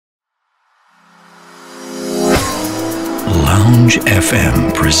Lounge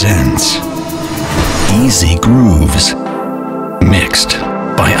FM presents Easy Grooves, mixed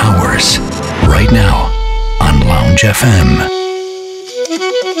by AWERS, right now on Lounge FM.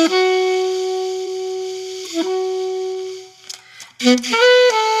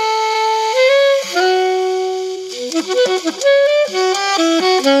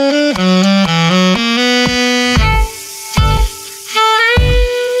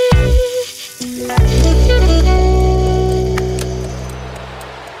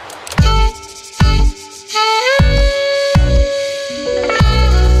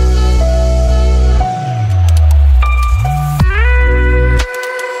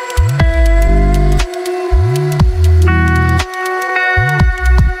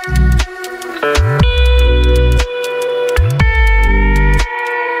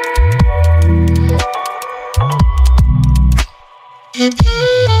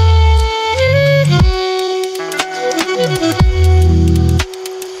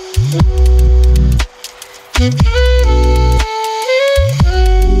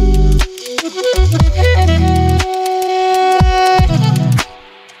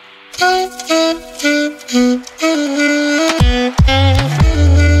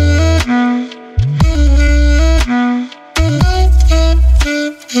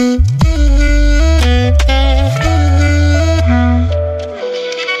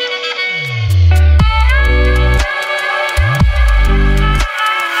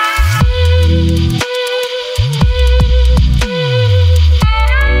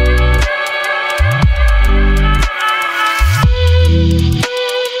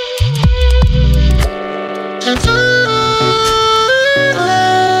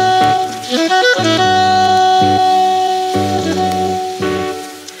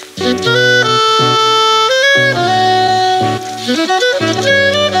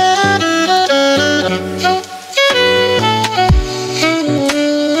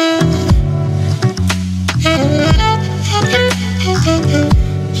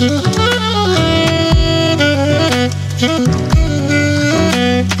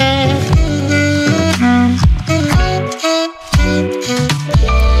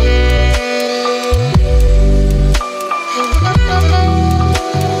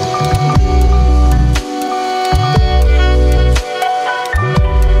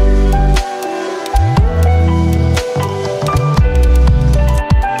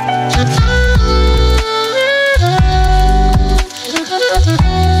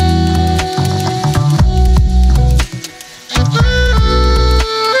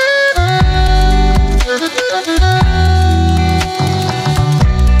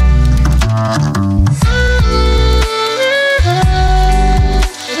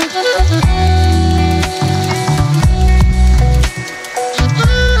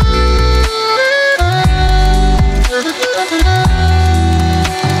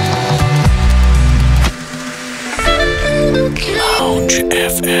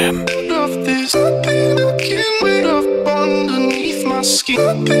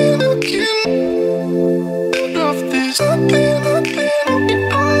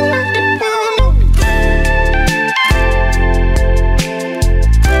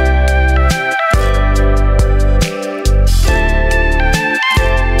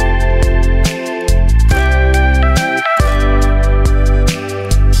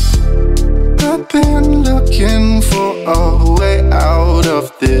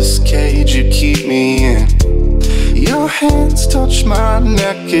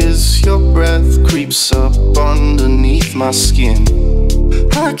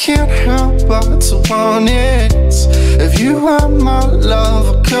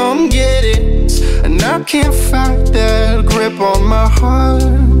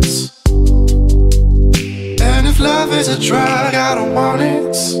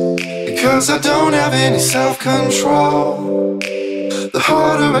 Self-control. The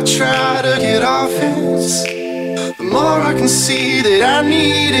harder I try to get off it, the more I can see that I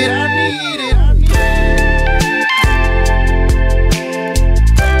need it.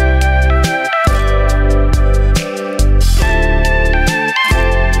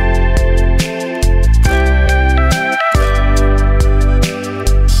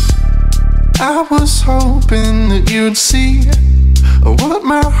 I was hoping that you'd see what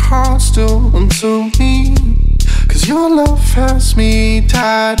my heart's doing to me, 'cause your love has me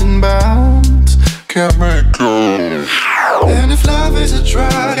tied and bound, can't make go. And if love is a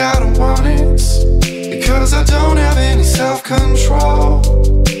drug, I don't want it, because I don't have any self-control.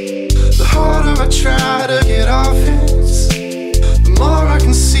 The harder I try to get off it, the more I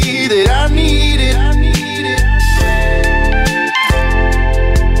can see that I need it.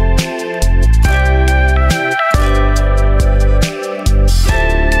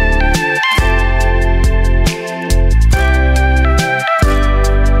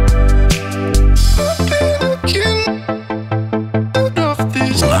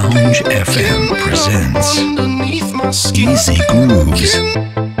 Lounge FM presents Easy Grooves,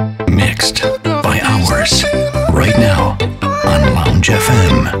 mixed by AWERS, right now on Lounge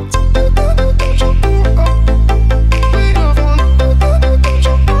FM.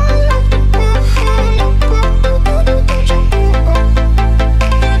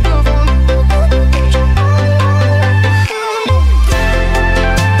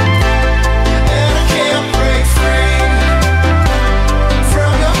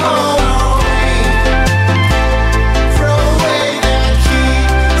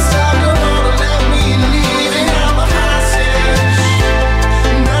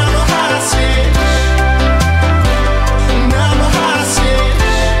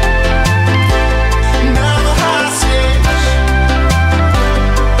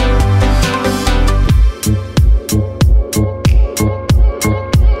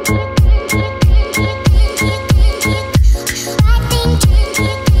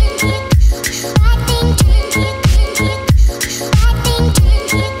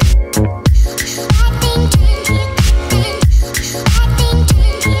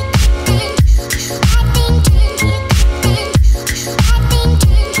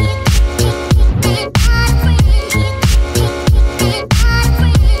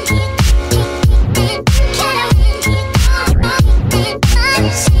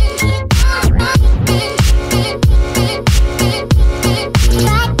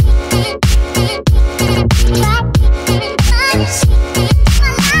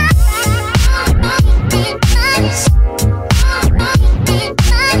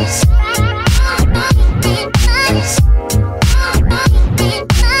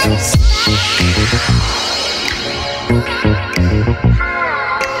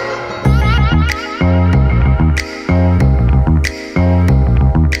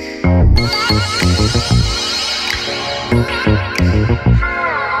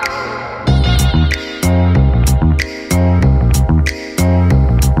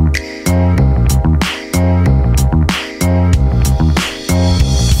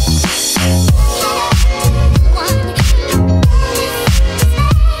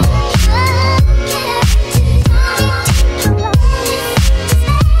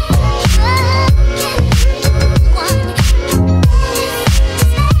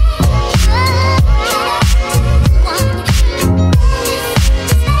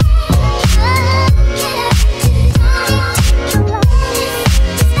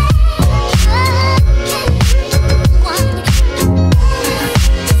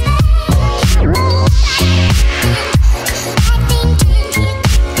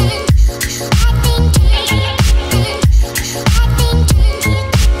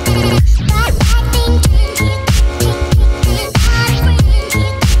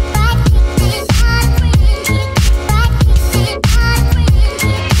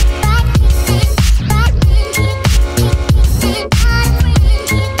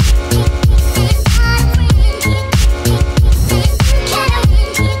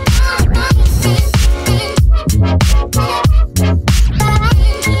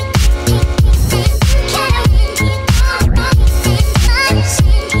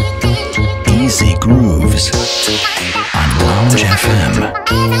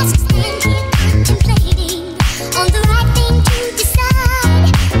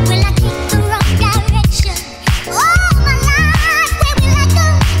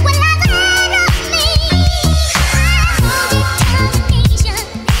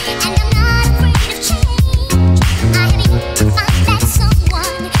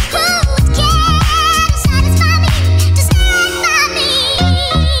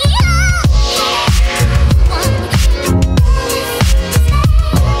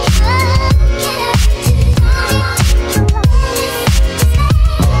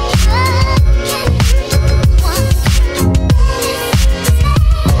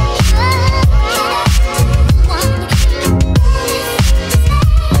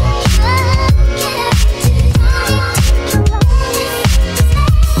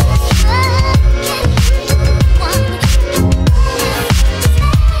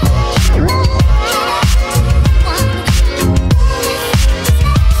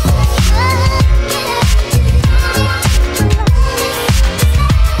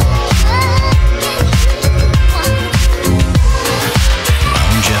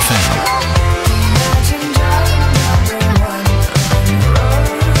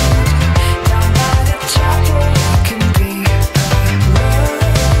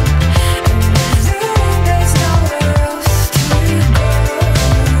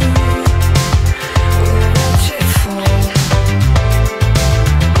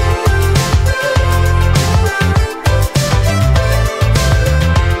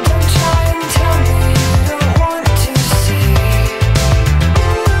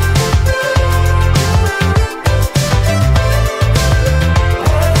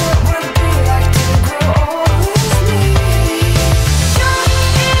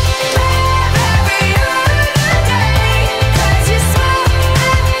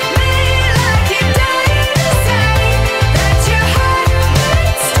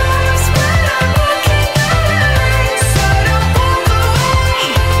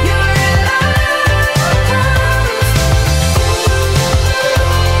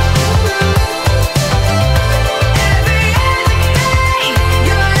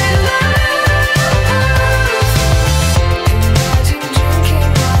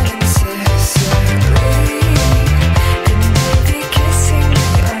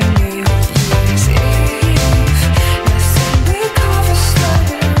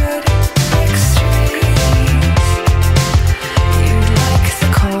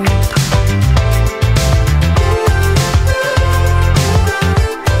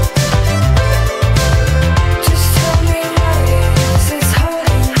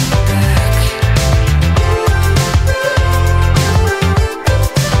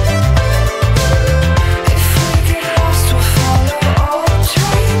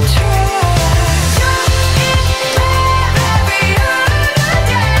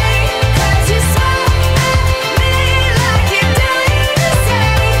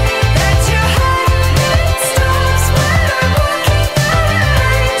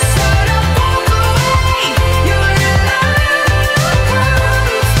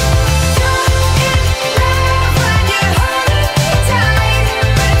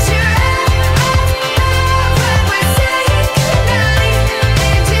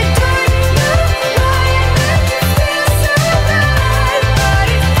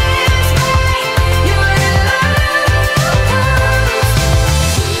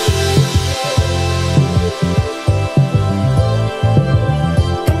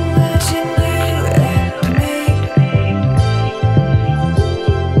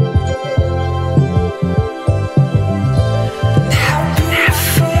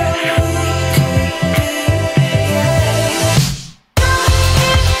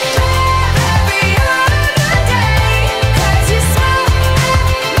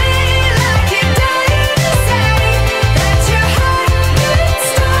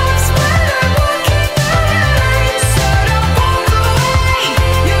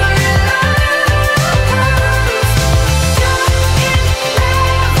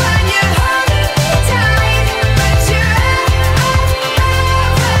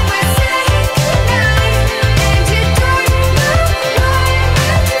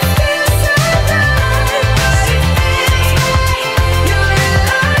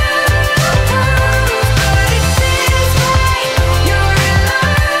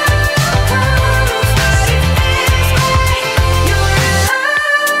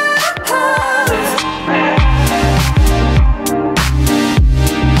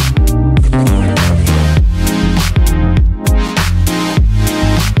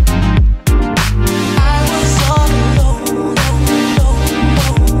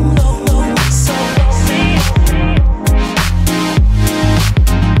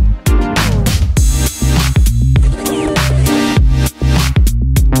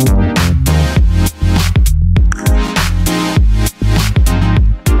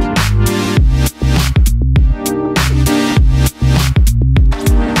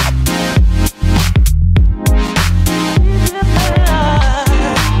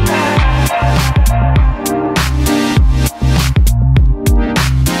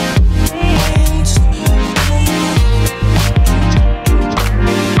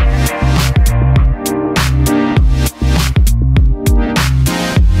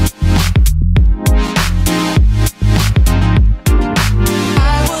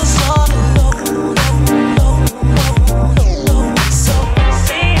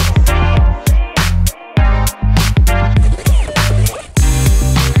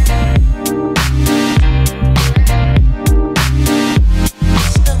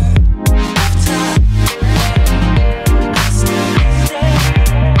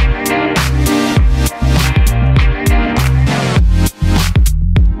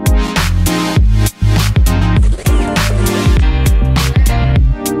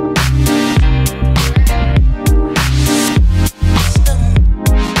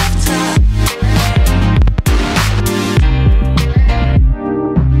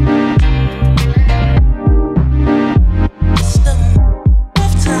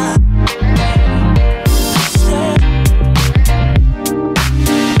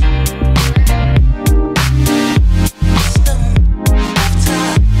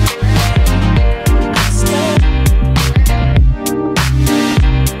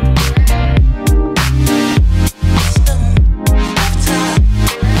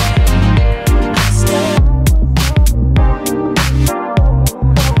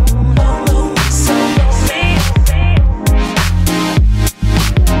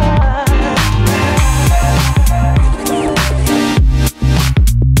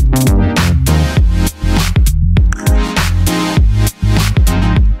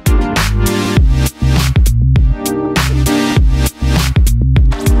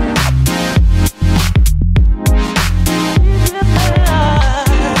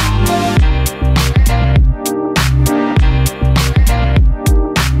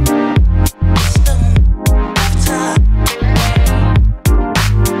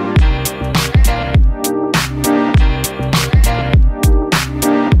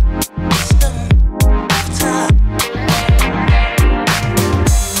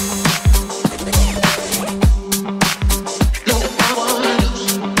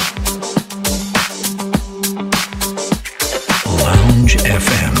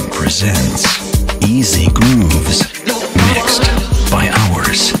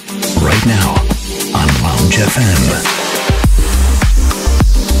 right now on Lounge FM.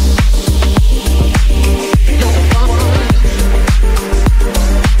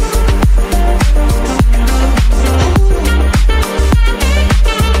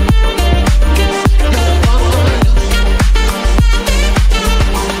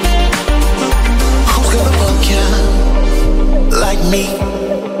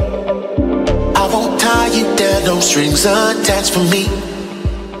 Strings attached for me.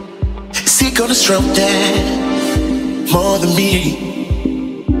 Is he gonna stroke that more than me?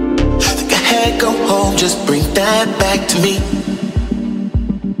 Think I had go home, just bring that back to me.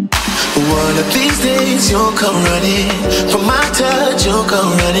 One of these days you'll come running. For my touch you'll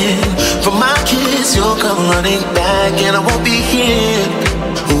come running. For my kiss you'll come running back, and I won't be here.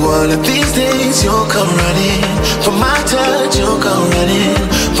 One of these days you'll come running. For my touch you'll come running.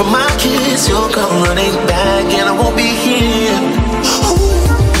 For my kiss you'll come running back, and I won't be here.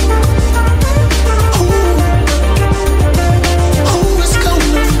 Who is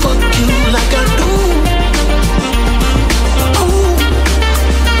gonna fuck you like I do?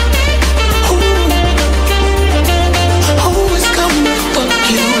 Who is gonna fuck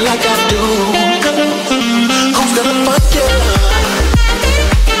you like I do? Who's gonna fuck you?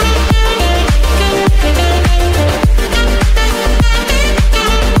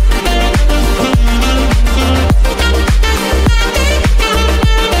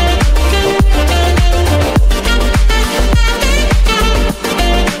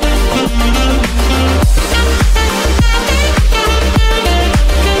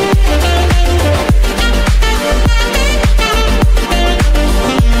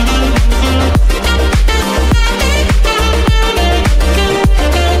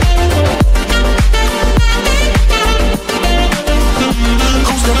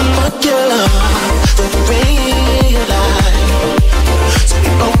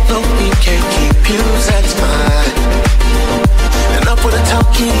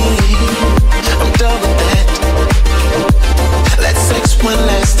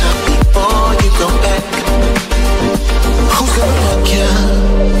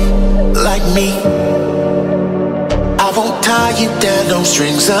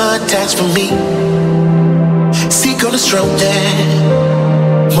 Strings attached for me. Is he gonna stroke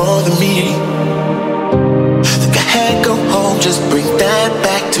that more than me? Think I had go home, just bring that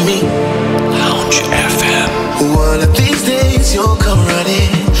back to me. Lounge FM. One of these days you'll come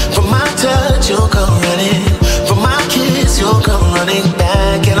running. For my touch you'll come running. For my kiss you'll come running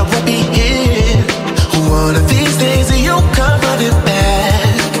back, and I won't be here. One of these days you'll come running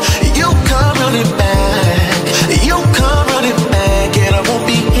back. You'll come running back. You'll come running back, and I won't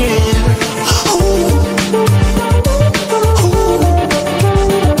be here.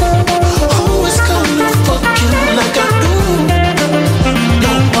 Who is gonna fuck you like I do?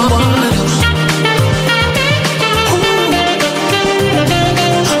 No one else.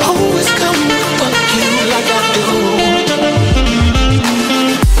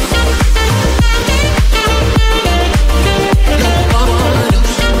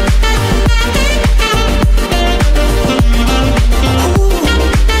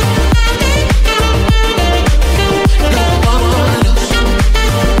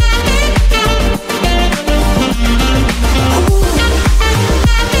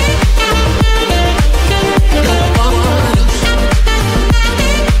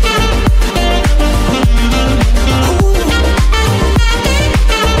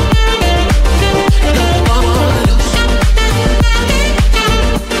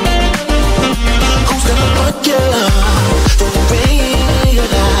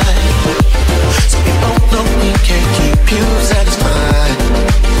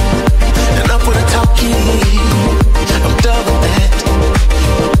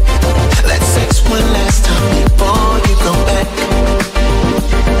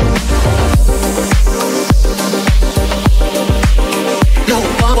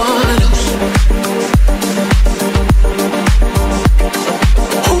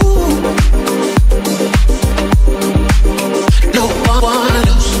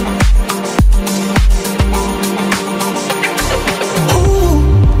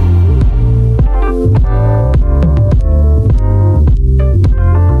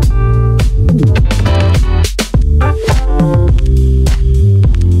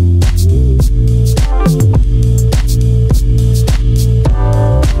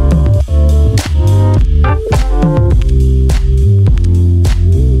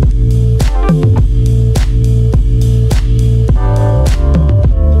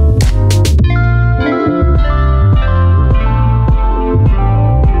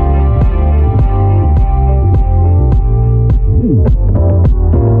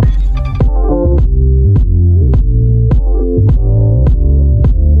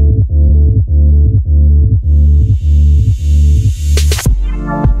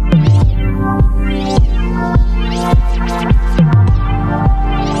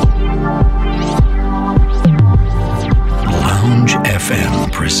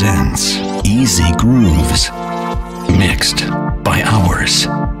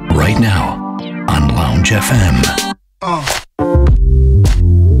 right now on Lounge FM.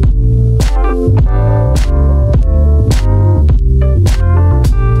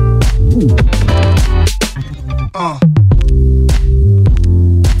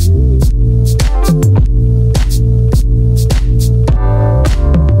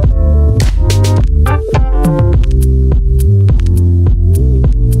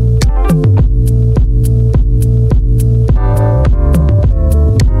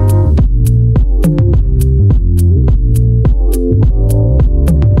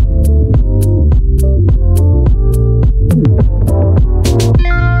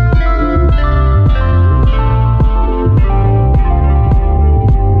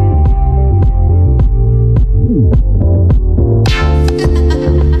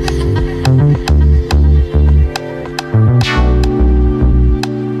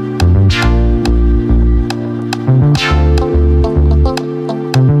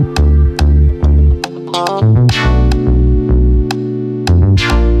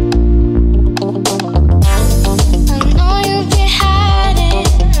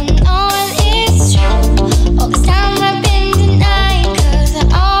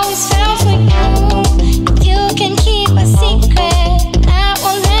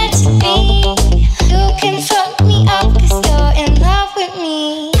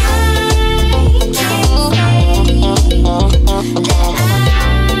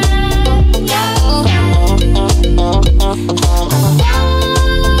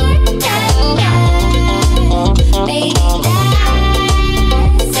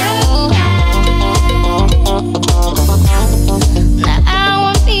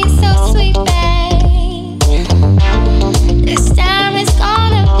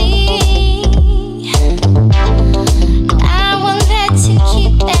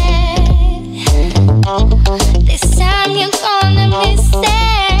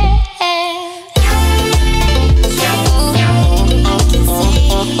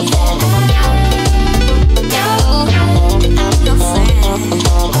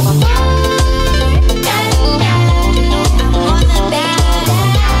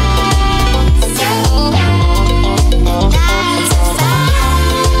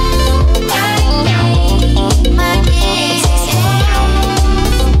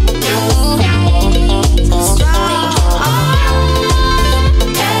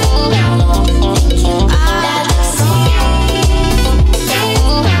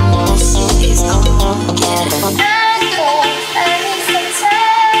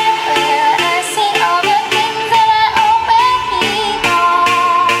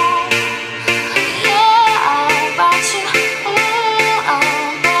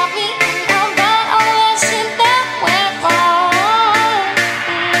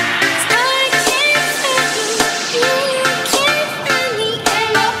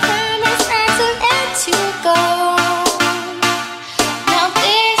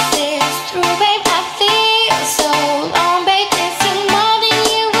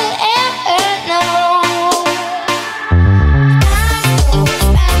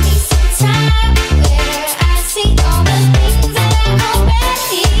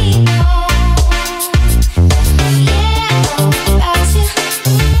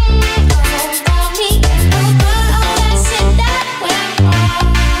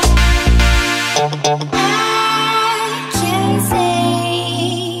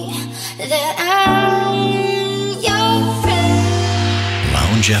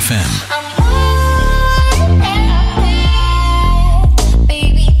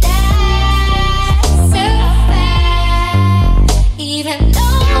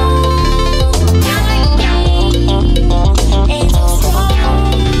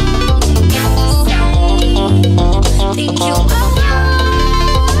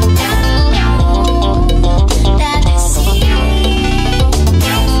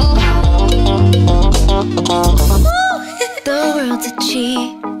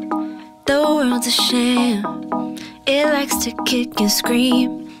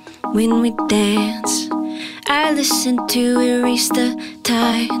 To erase the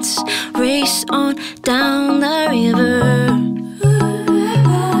tides, race on down the river.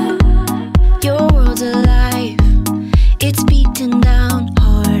 Your world's alive, it's beaten down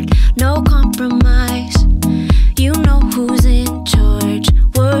hard, no compromise. You know who's in charge,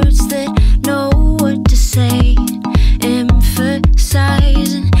 words that know what to say,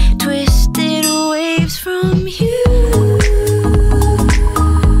 emphasizing twisted waves from you.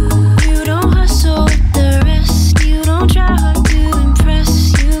 Try hard to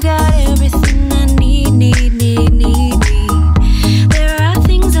impress. You got everything I need.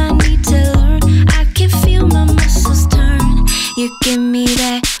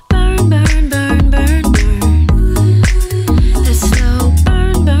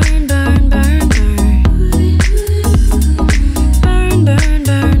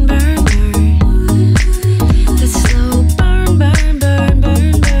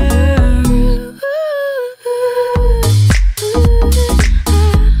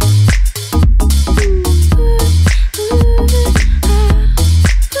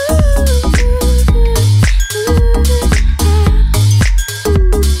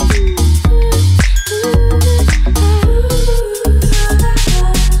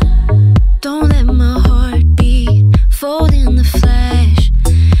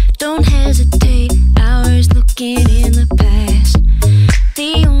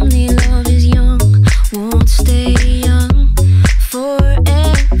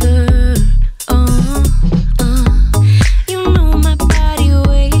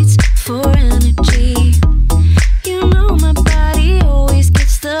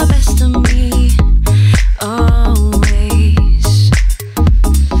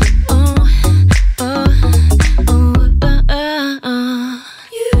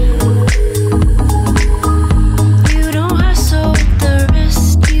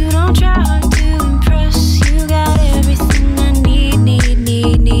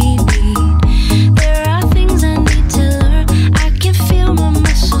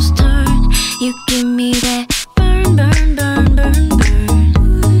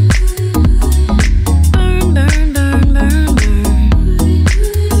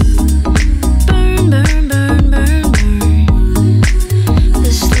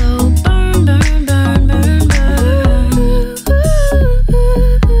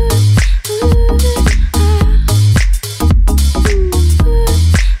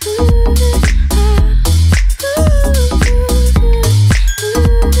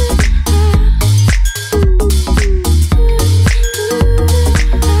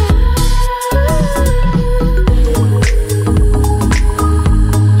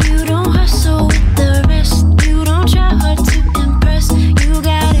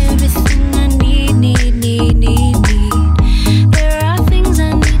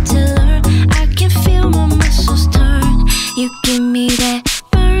 say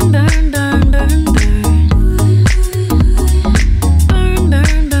burn, burn, burn, burn, burn. Burn,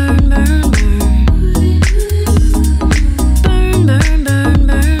 burn, burn, burn, burn. Burn, burn, burn,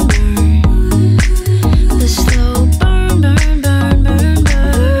 burn, burn. The slow burn, burn, burn, burn,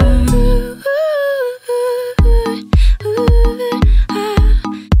 burn.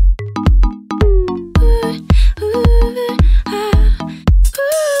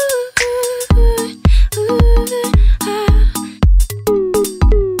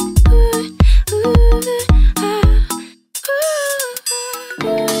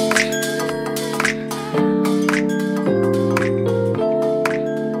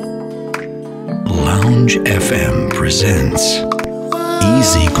 Lounge FM presents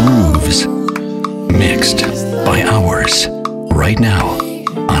Easy Grooves, mixed by AWERS, right now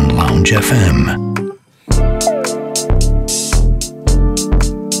on Lounge FM.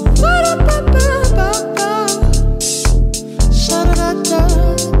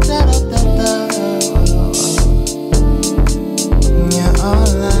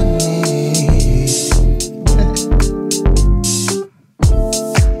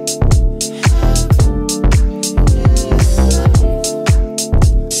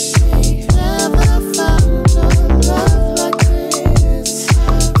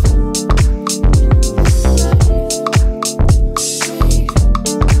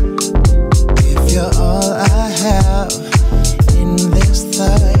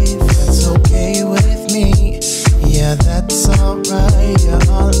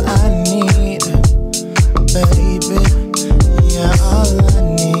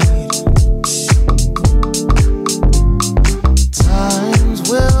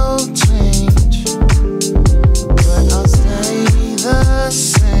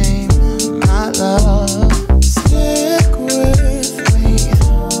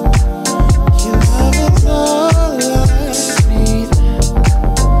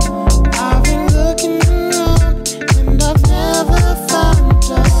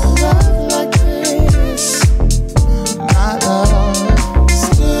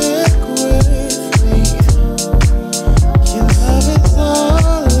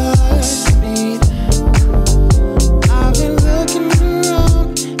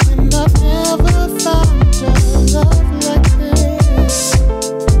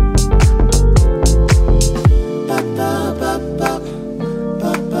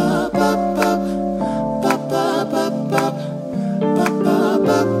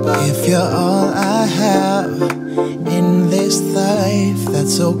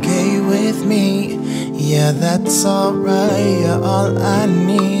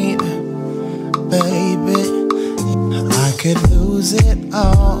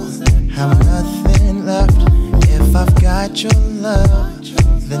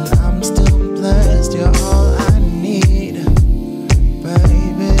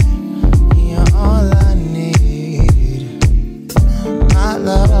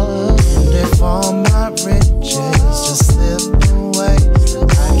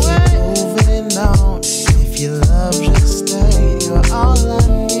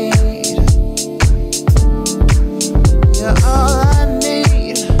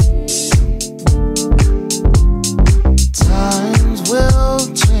 Times will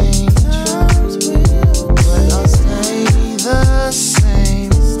change.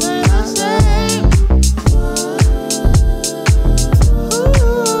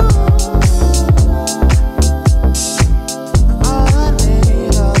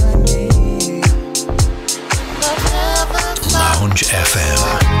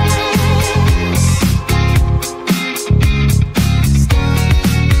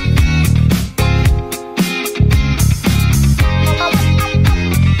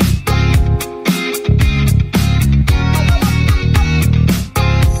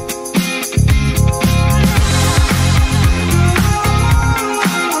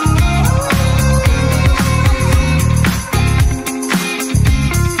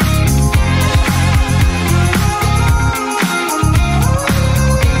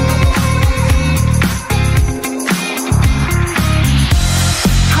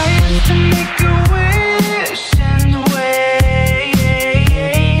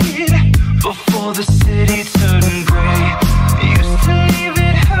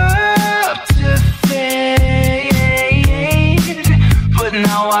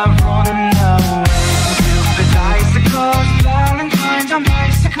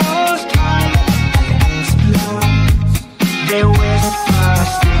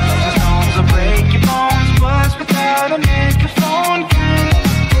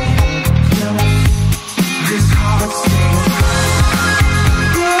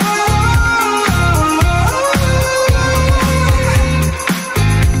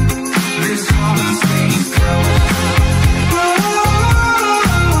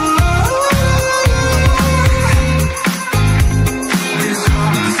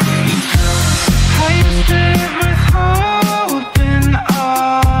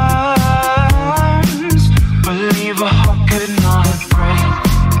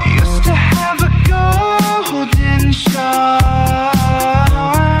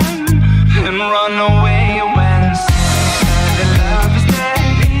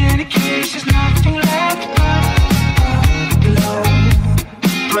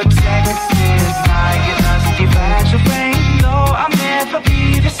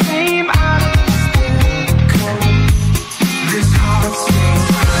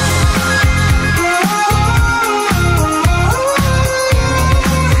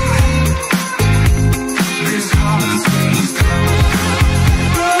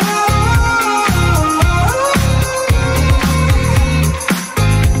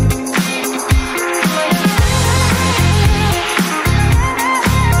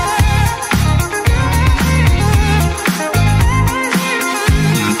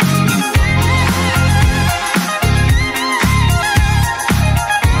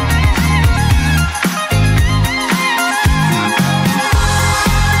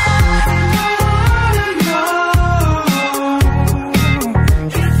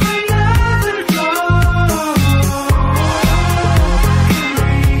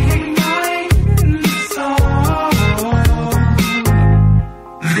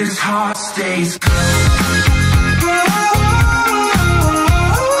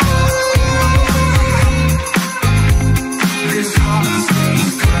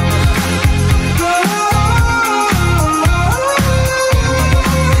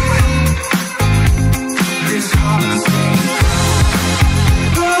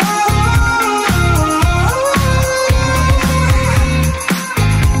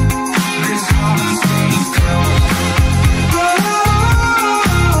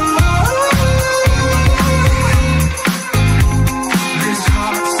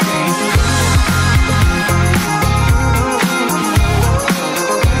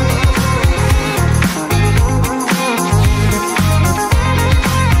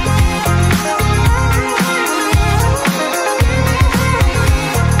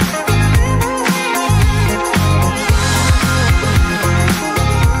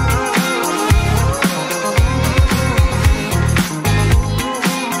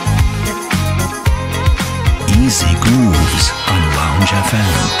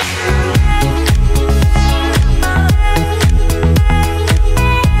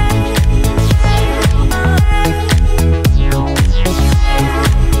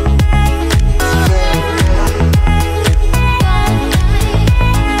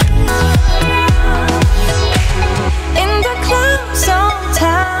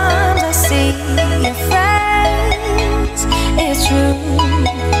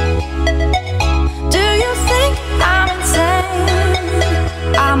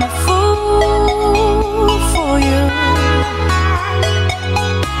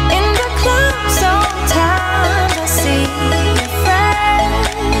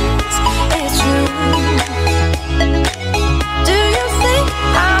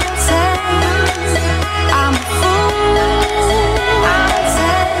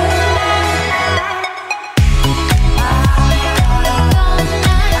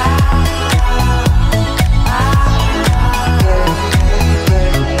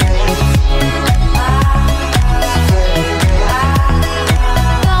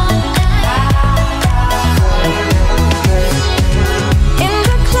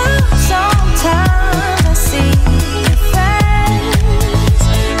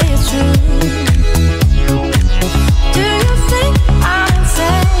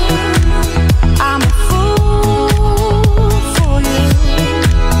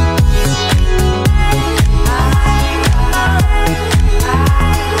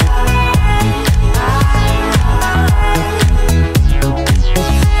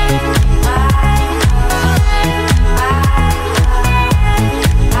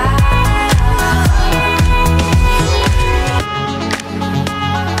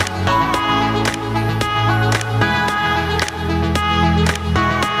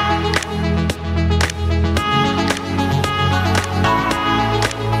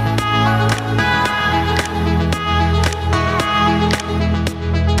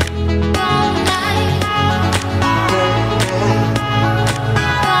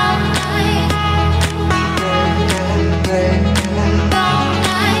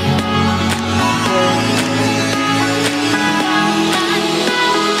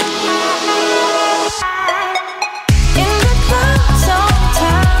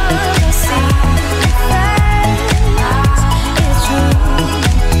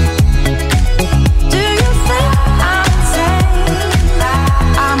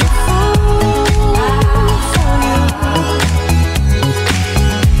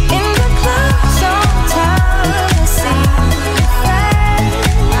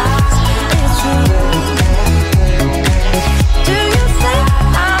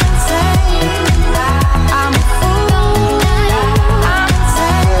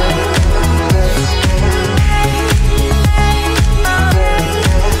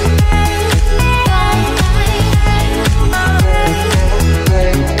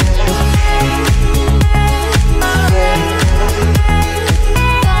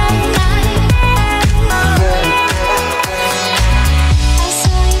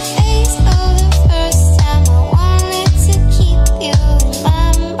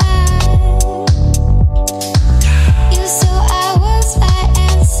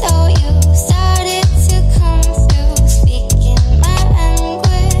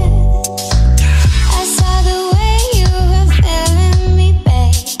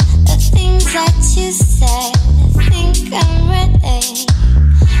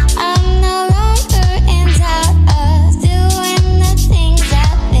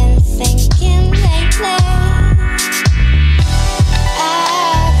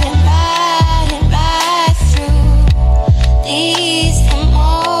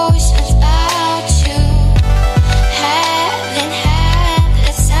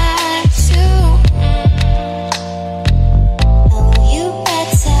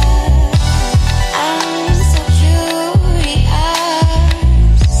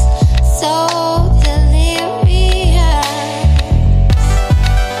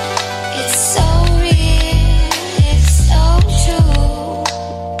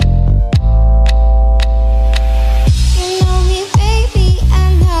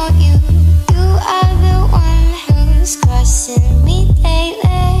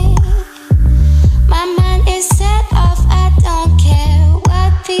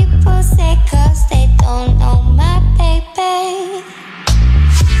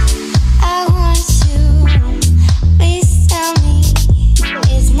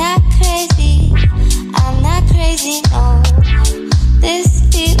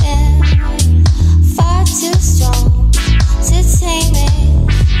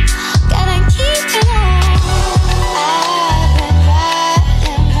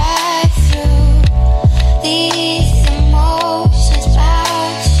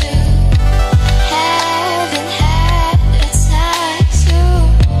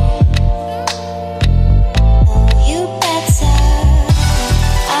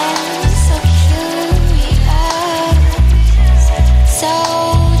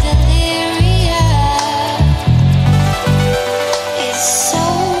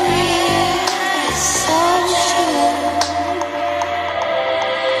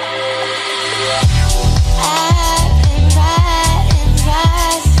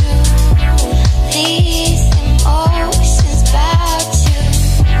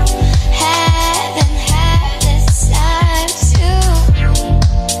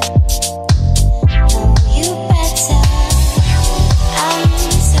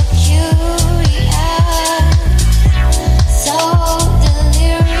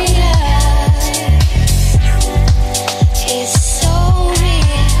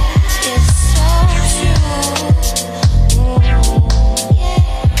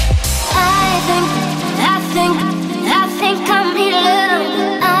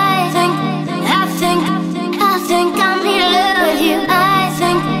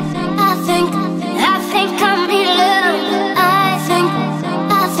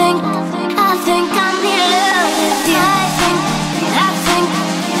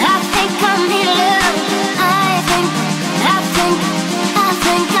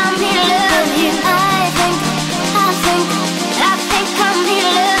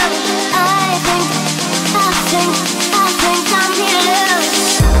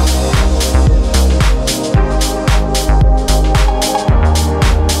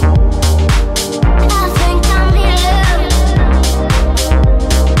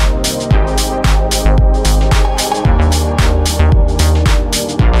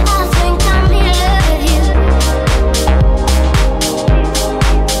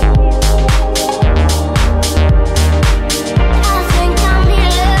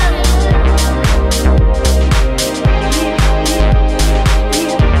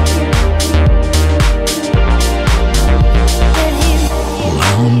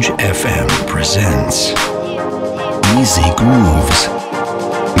 FM presents Easy Grooves,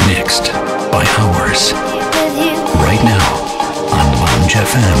 mixed by AWERS, right now on Lounge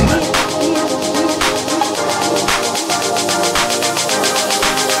FM.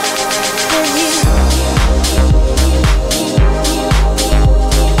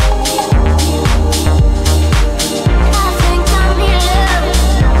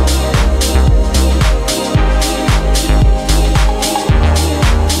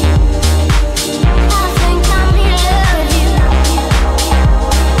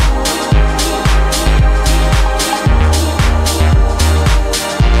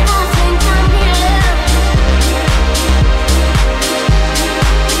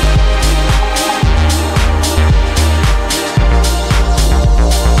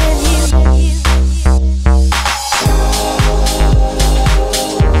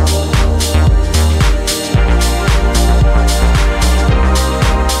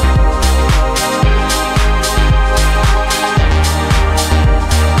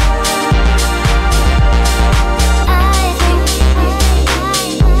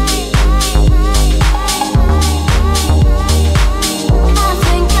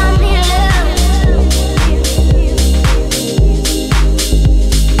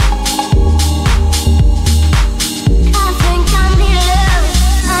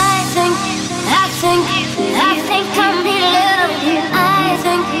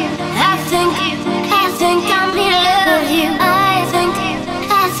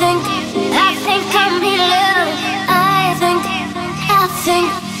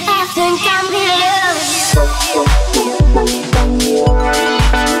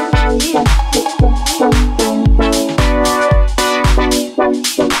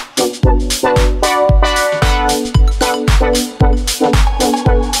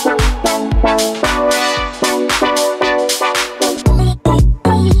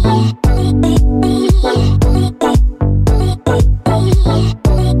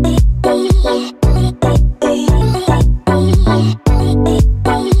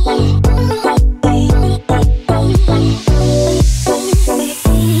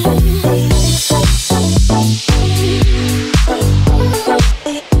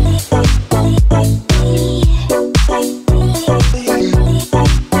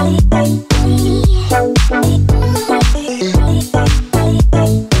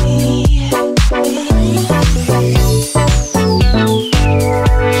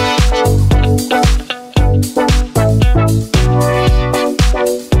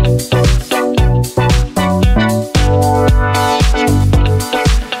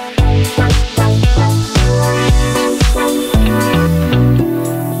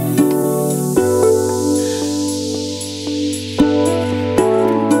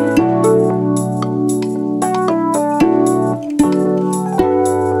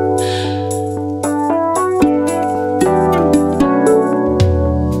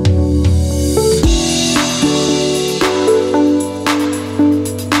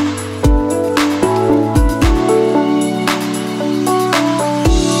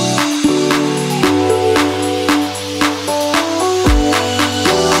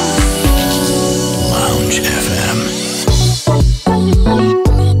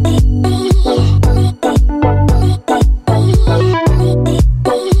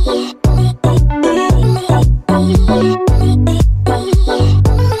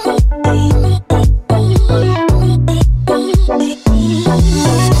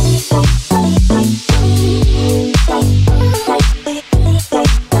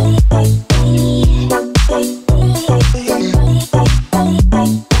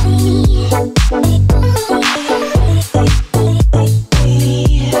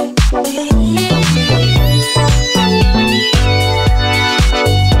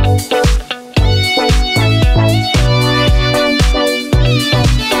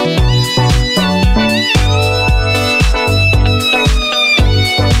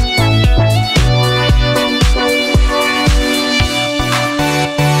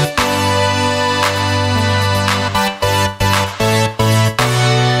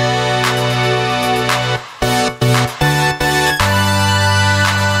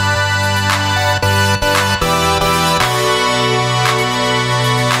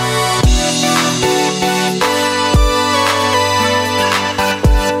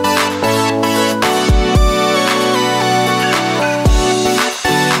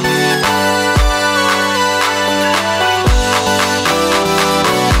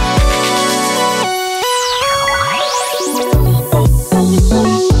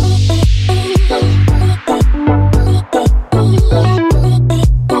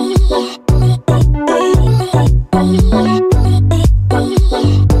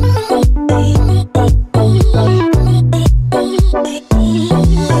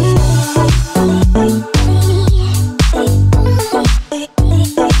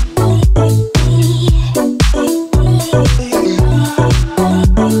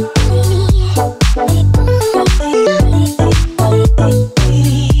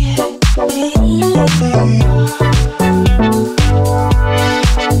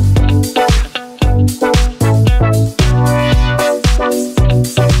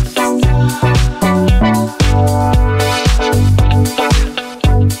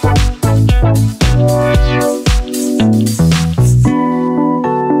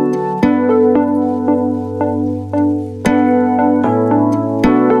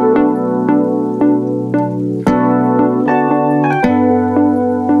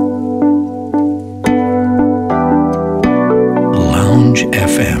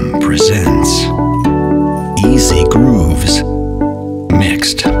 presents Easy Grooves,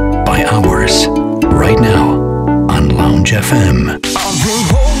 mixed by AWERS, right now on Lounge FM. I've been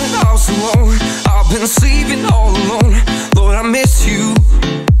rolling out so long, I've been sleeping all alone. Lord, I miss you.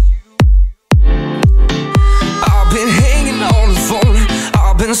 I've been hanging on the phone,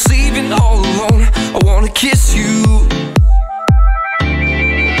 I've been sleeping all alone. I wanna kiss you.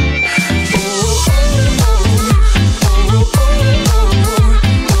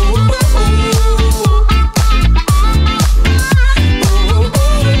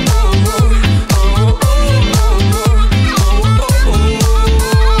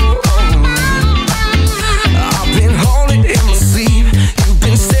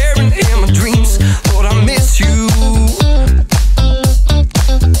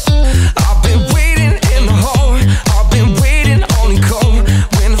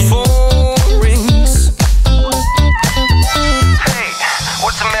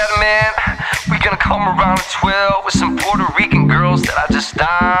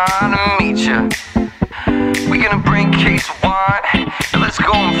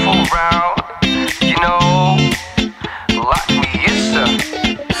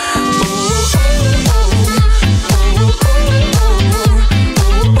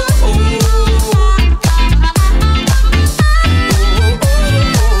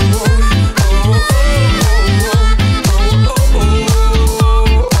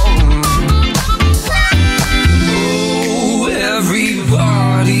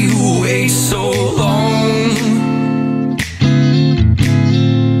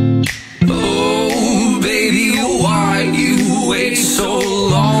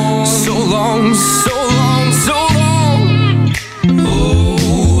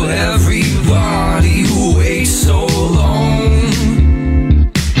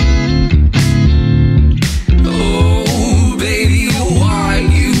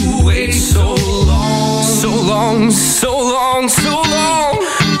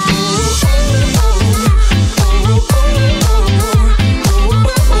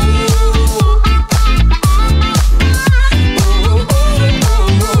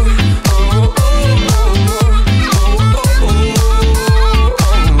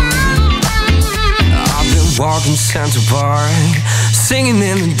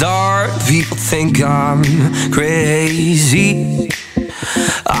 Think I'm crazy.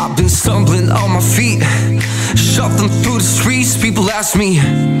 I've been stumbling on my feet, shuffling through the streets. People ask me,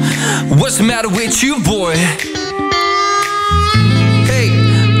 what's the matter with you, boy? Hey,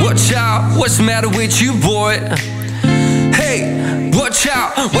 watch out, what's the matter with you, boy? Hey, watch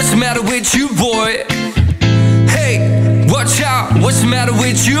out, what's the matter with you, boy? Hey, watch out, what's the matter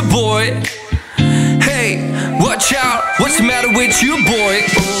with you, boy? Hey, watch out, what's the matter with you, boy?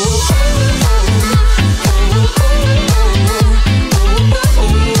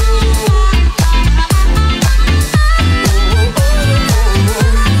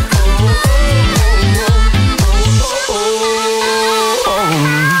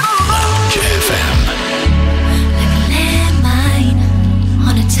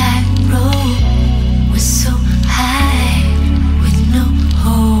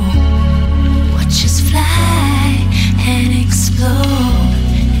 Fly and explode.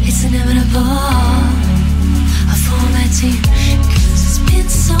 It's inevitable.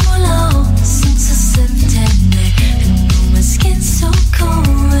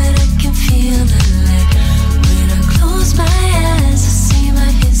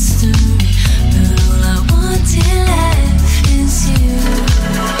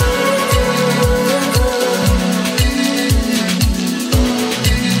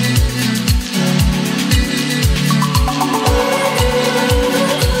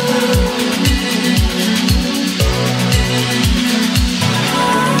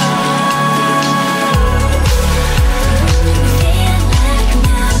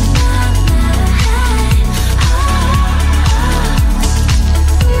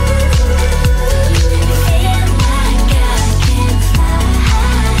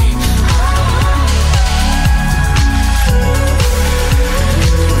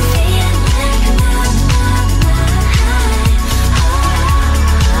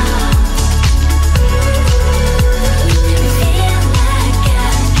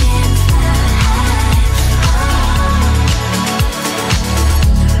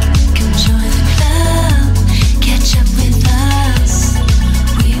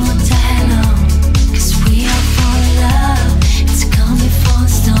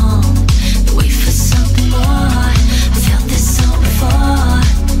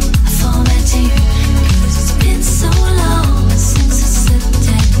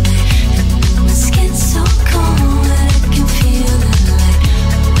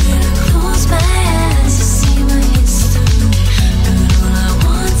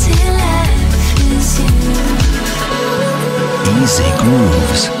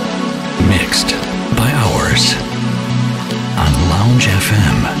 Lounge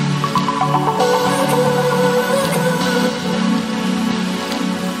FM.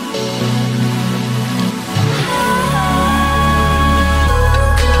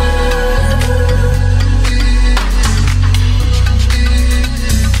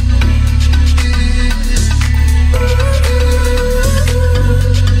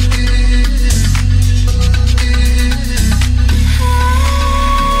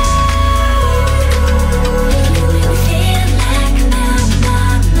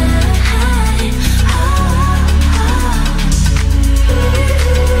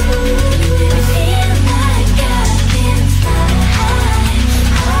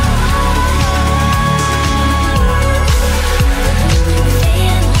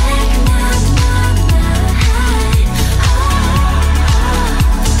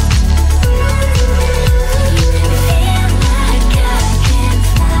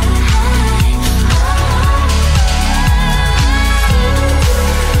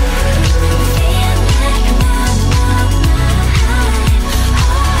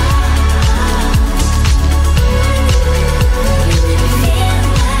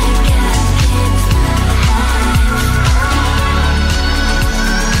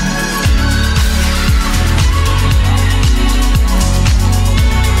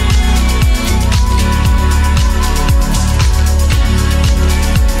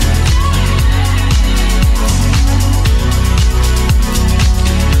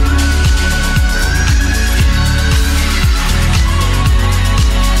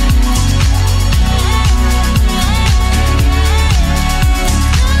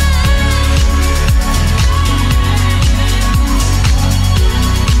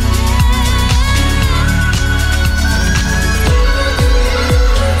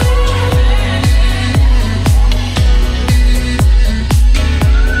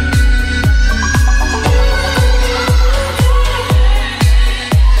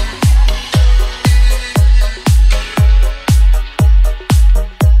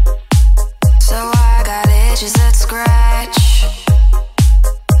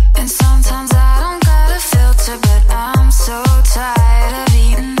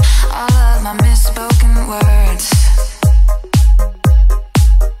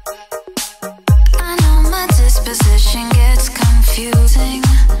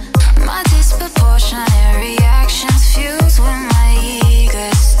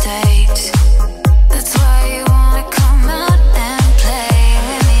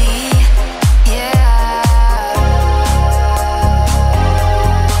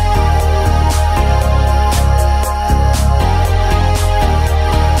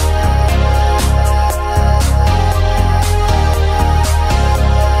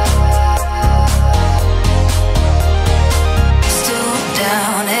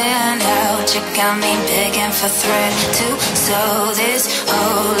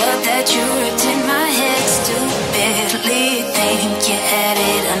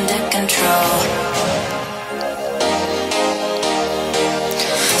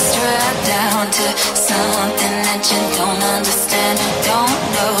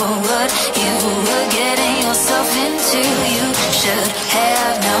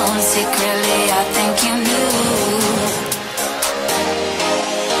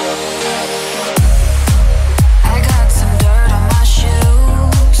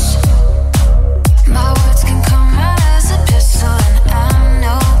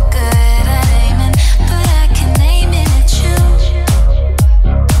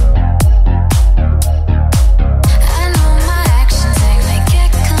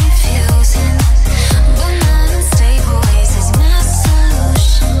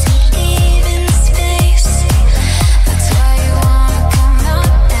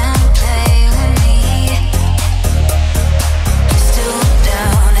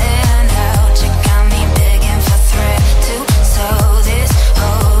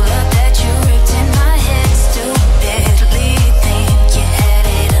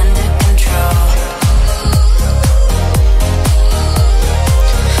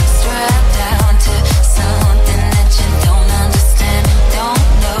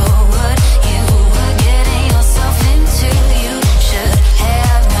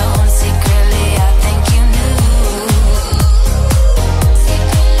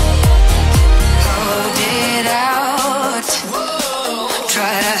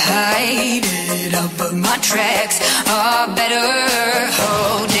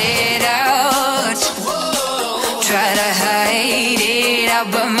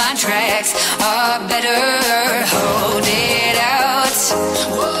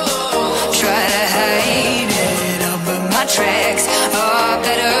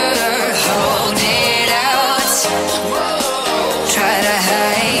 Try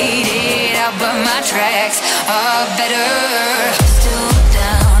my tracks are better. Still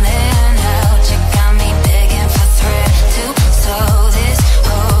down and out, you got me begging for thread to sew this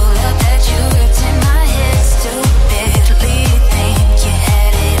hole up that you ripped in my head. Stupidly think you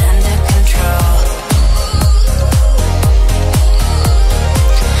had it under control.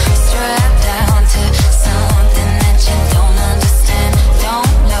 Strapped down to something that you don't understand.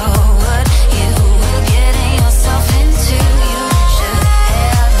 Don't know what you were getting yourself into. You should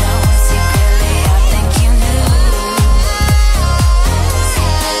have known secretly. I think you knew.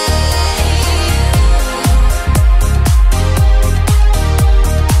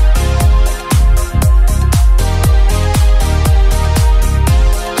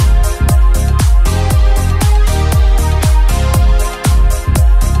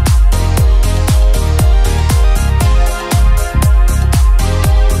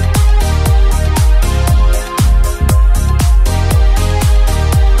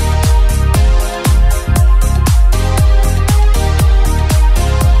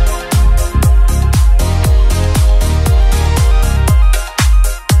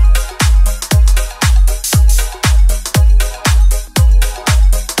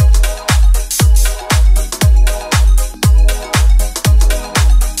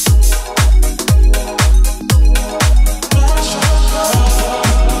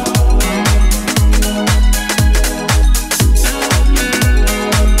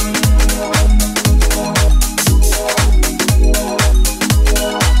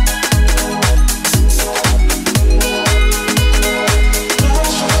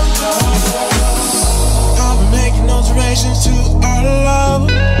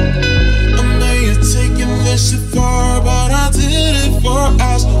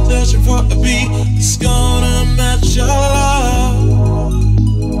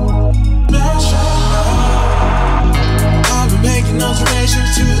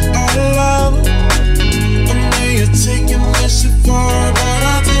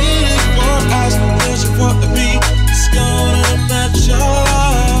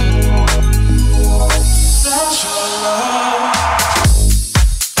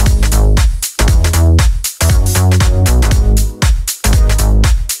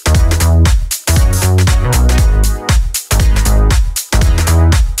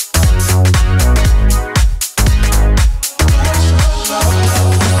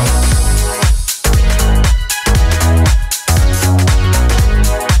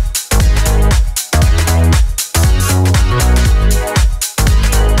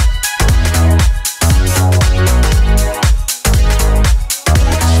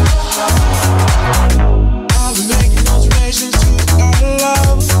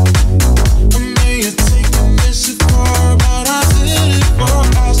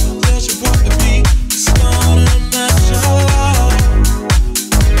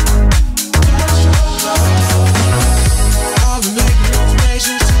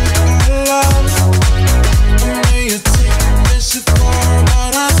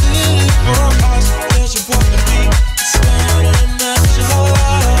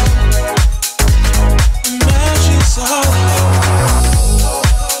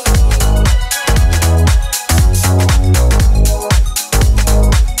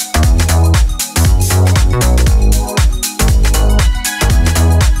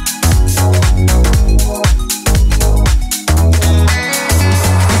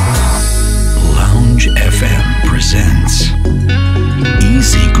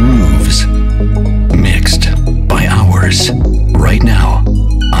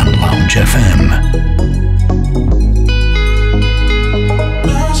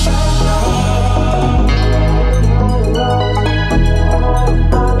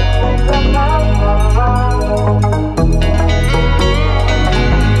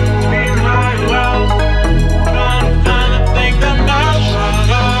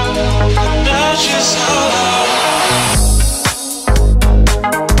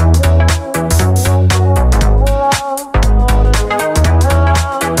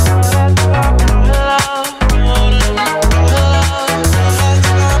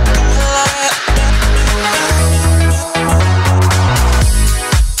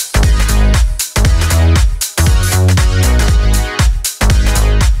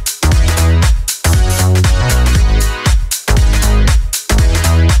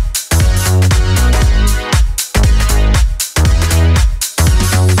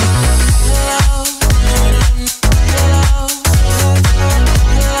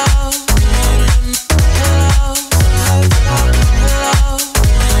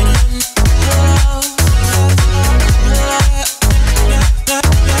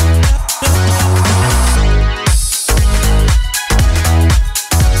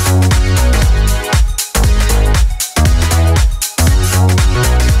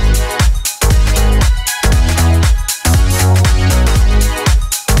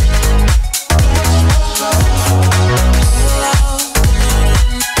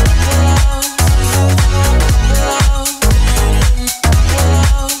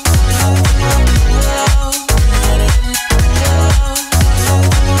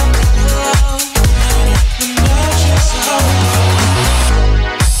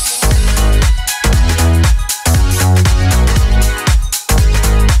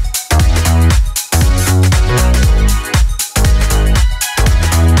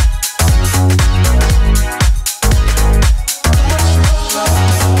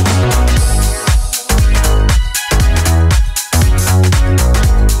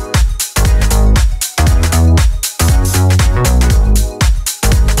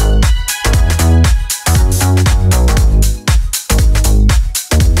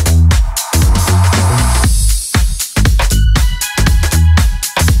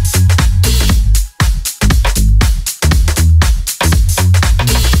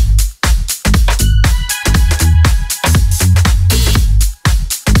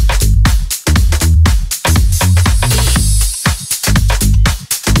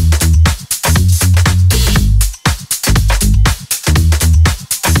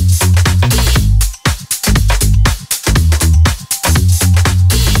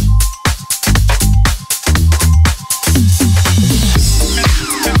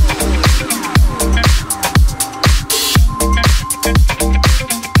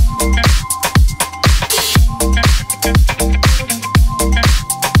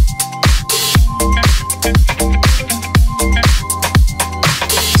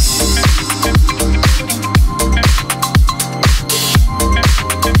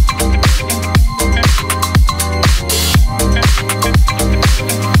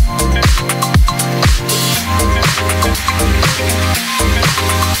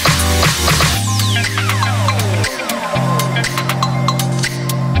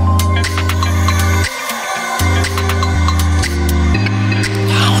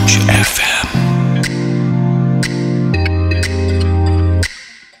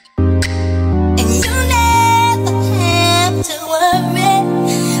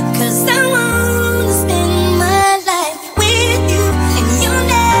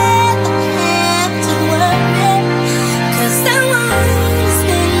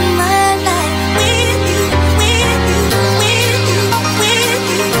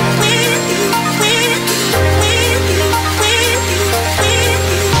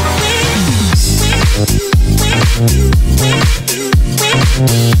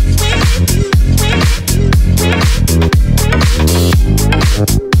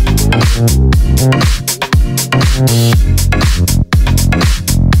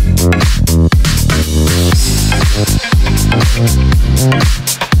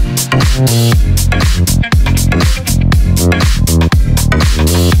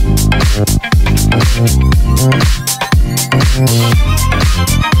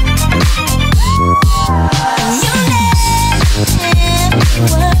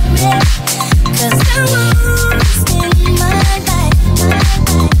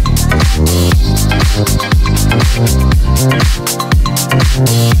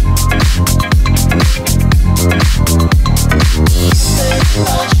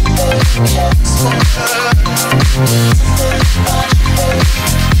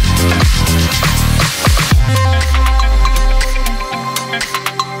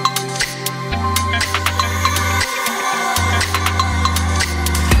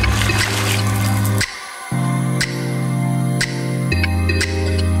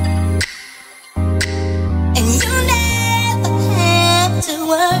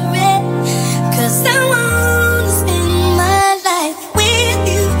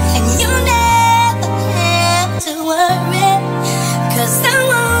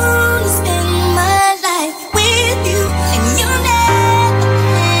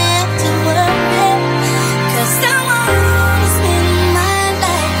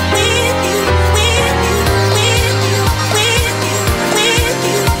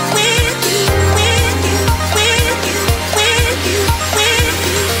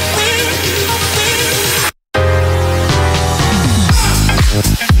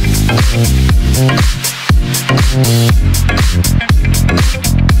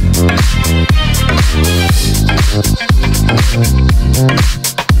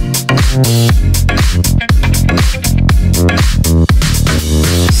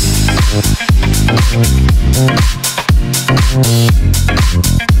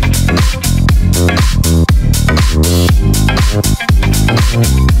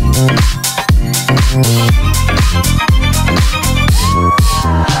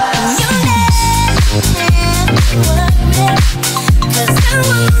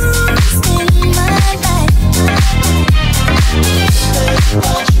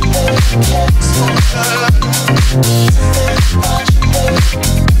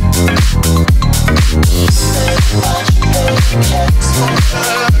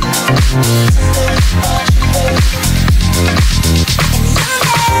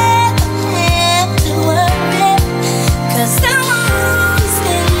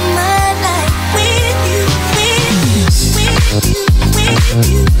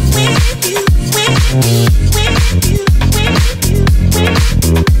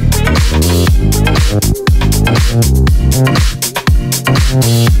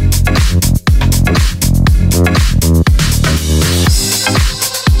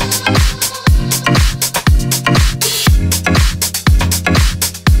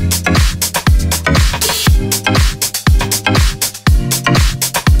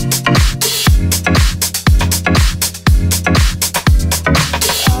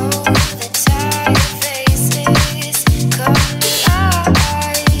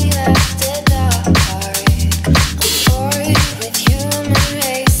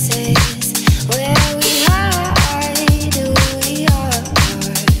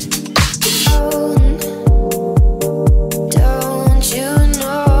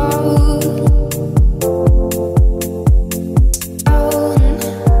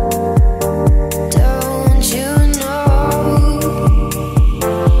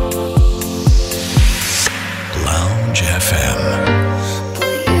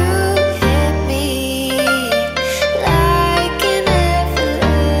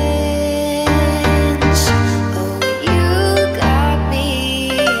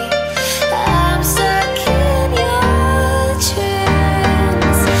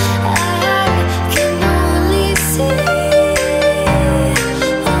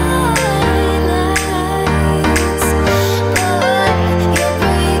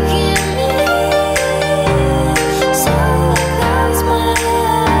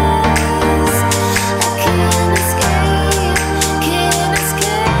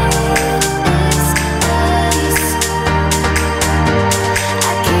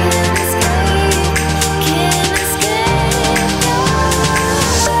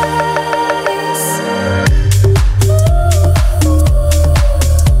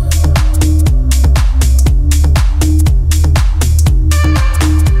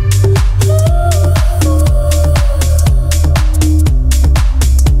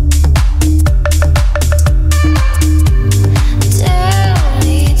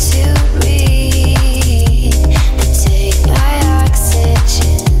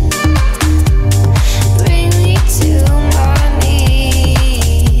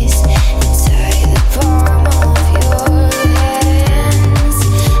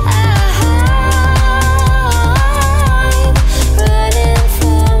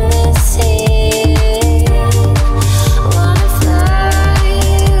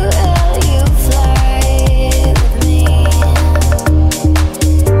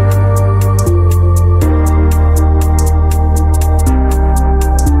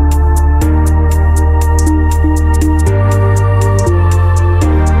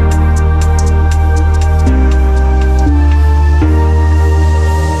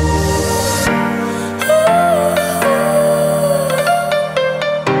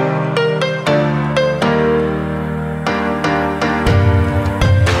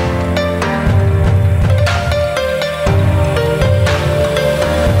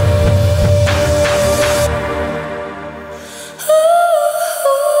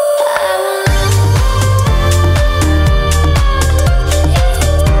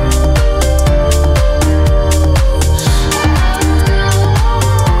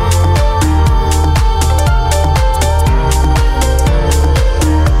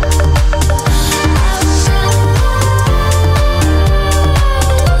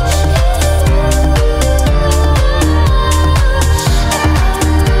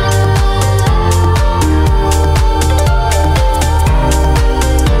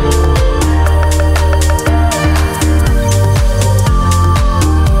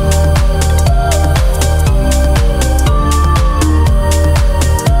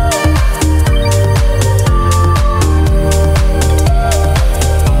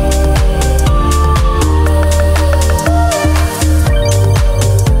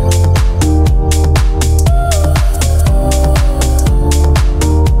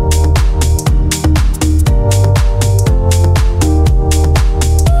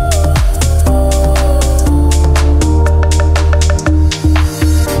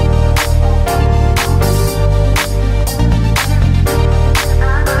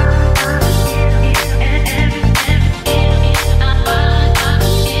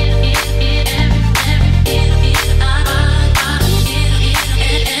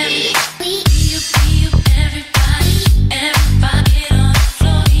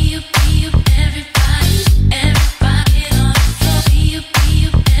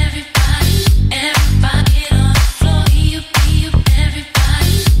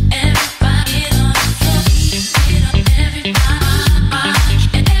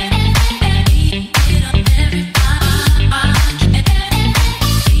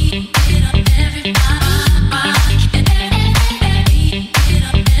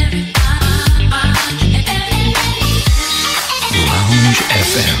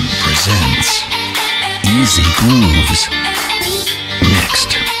 grooves.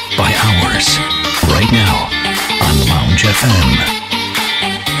 Mixed by AWERS. Right now on Lounge FM.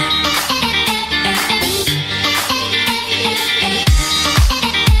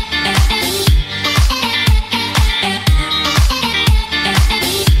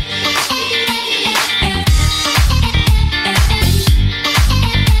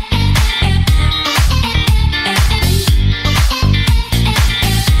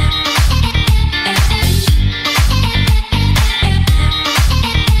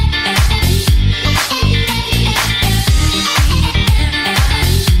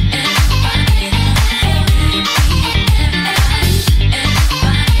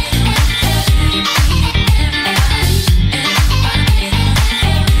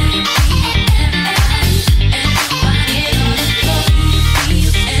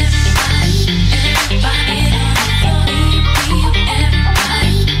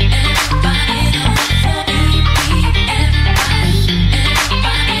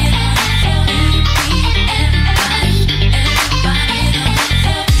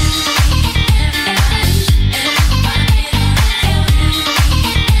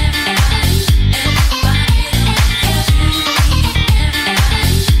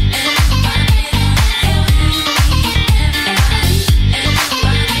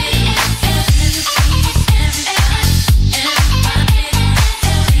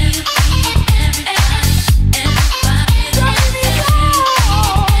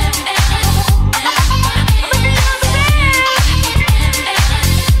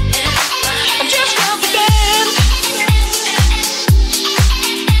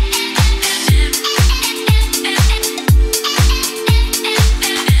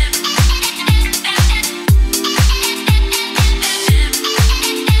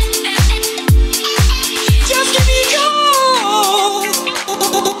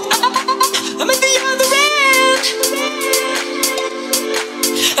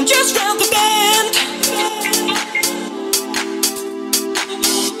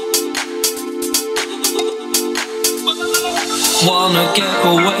 Wanna get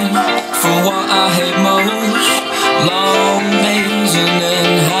away from what I hate most. Long days and then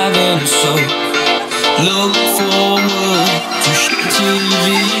having a soul. Look forward to TV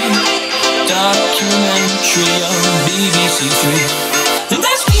documentary on BBC 3. And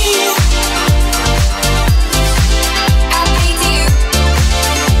that's me.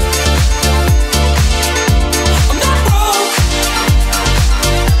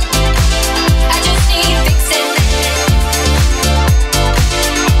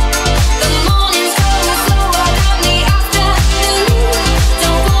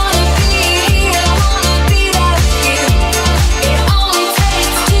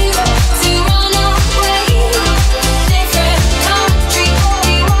 Different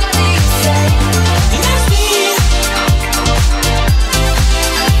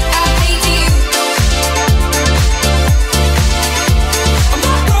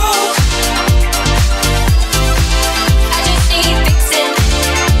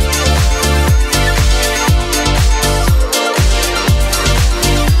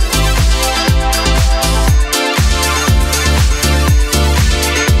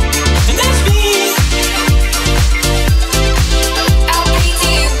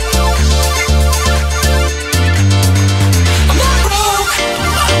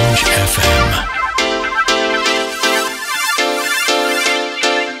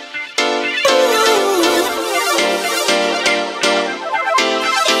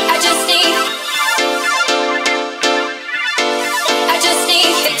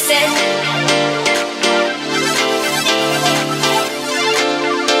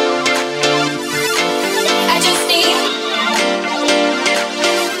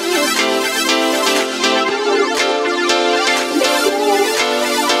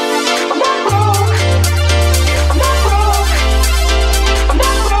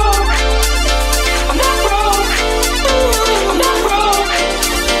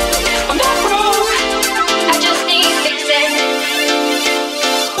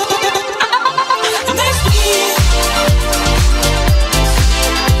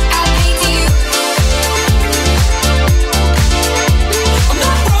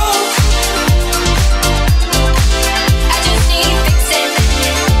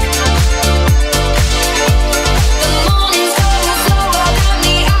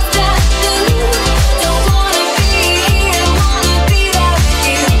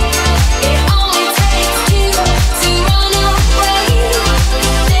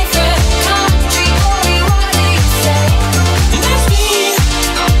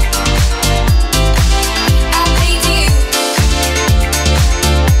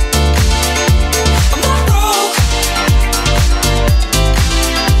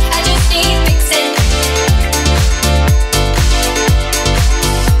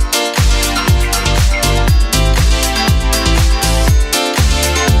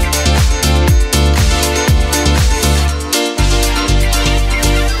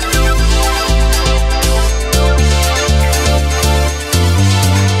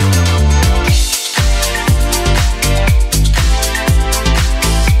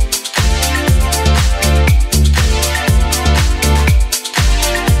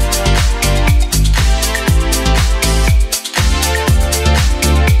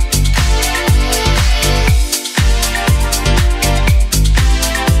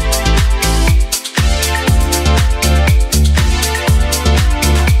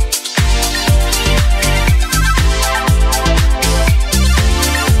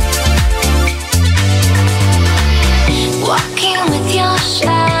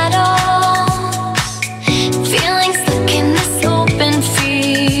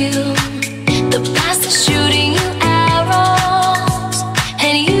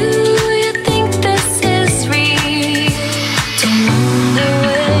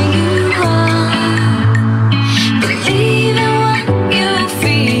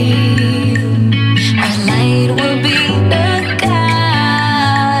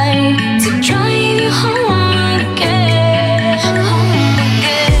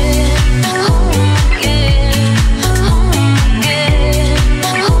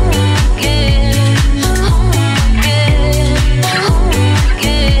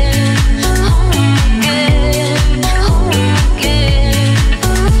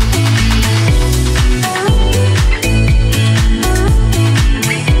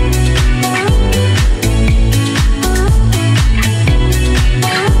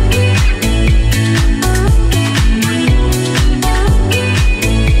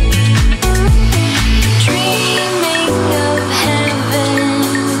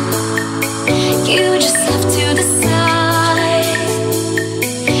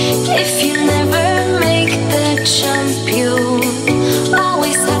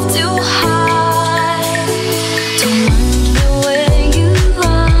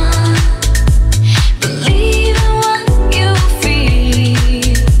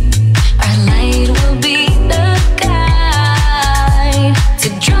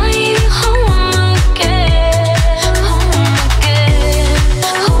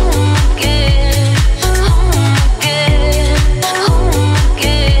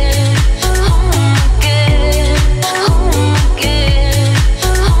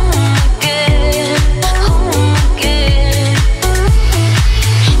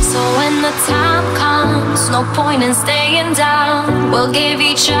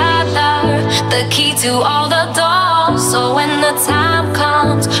other, the key to all the doors. So when the time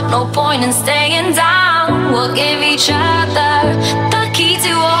comes, no point in staying down. We'll give each other the key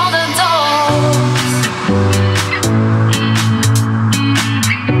to all the doors.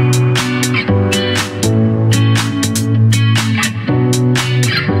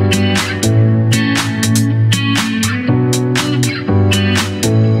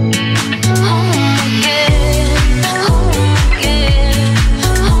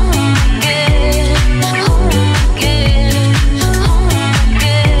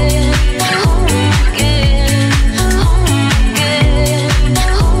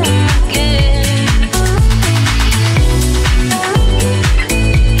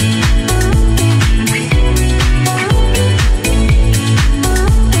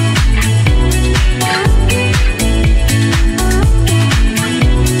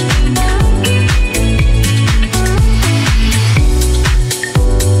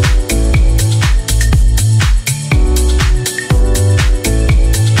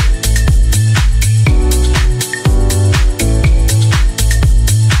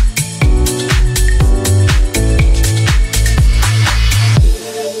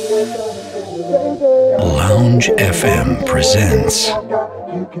 FM presents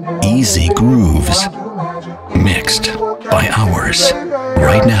Easy Grooves, mixed by AWERS,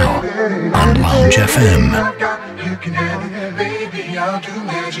 right now on Lounge FM. You can have it, baby, I'll do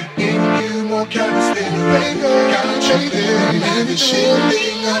magic. Give you more chemistry, baby, gotta trade it. Every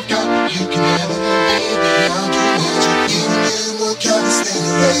shilling I've got, you can have it, baby, I'll do magic. Give you more chemistry,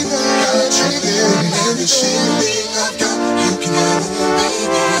 baby, gotta trade it. Every shilling I've got, you can have it,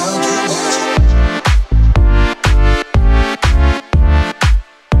 baby, I'll do magic.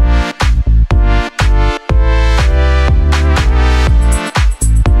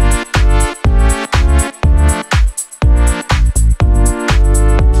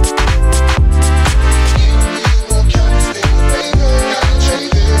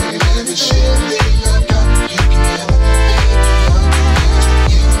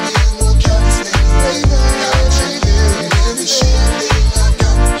 Take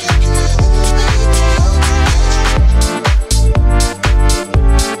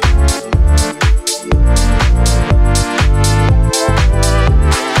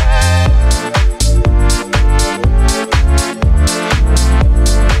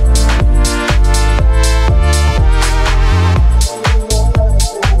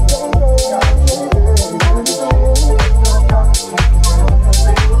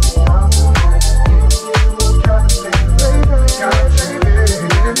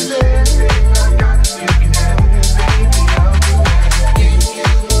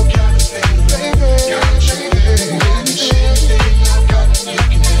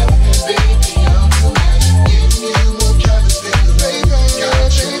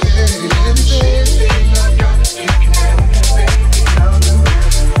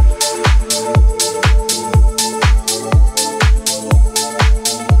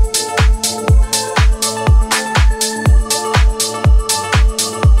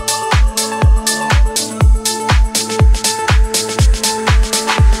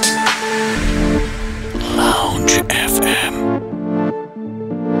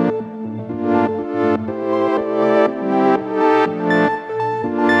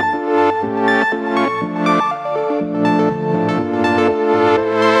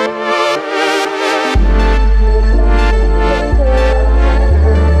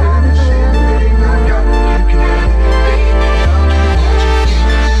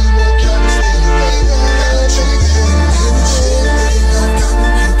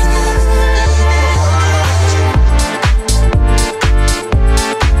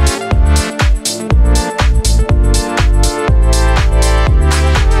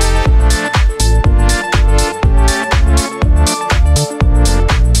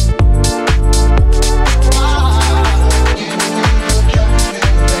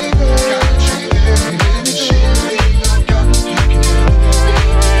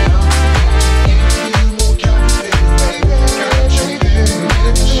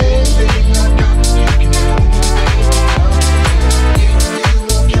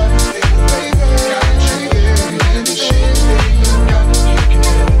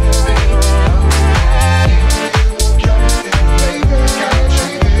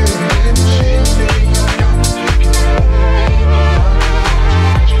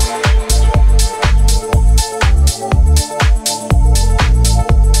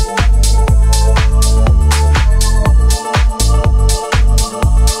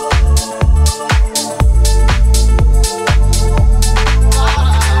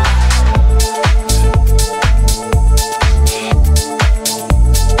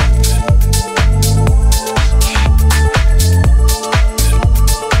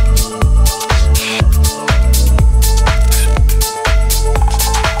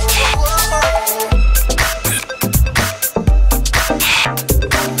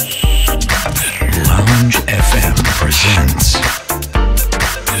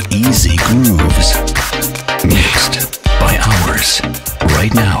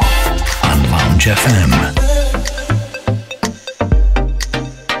Lounge FM.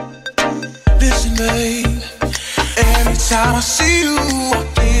 Listen, babe, every time I see you, I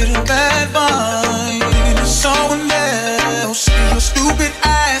get a bad vibe. It's someone else, see your stupid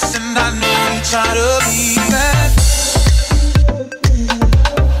ass, and I know you try to be bad.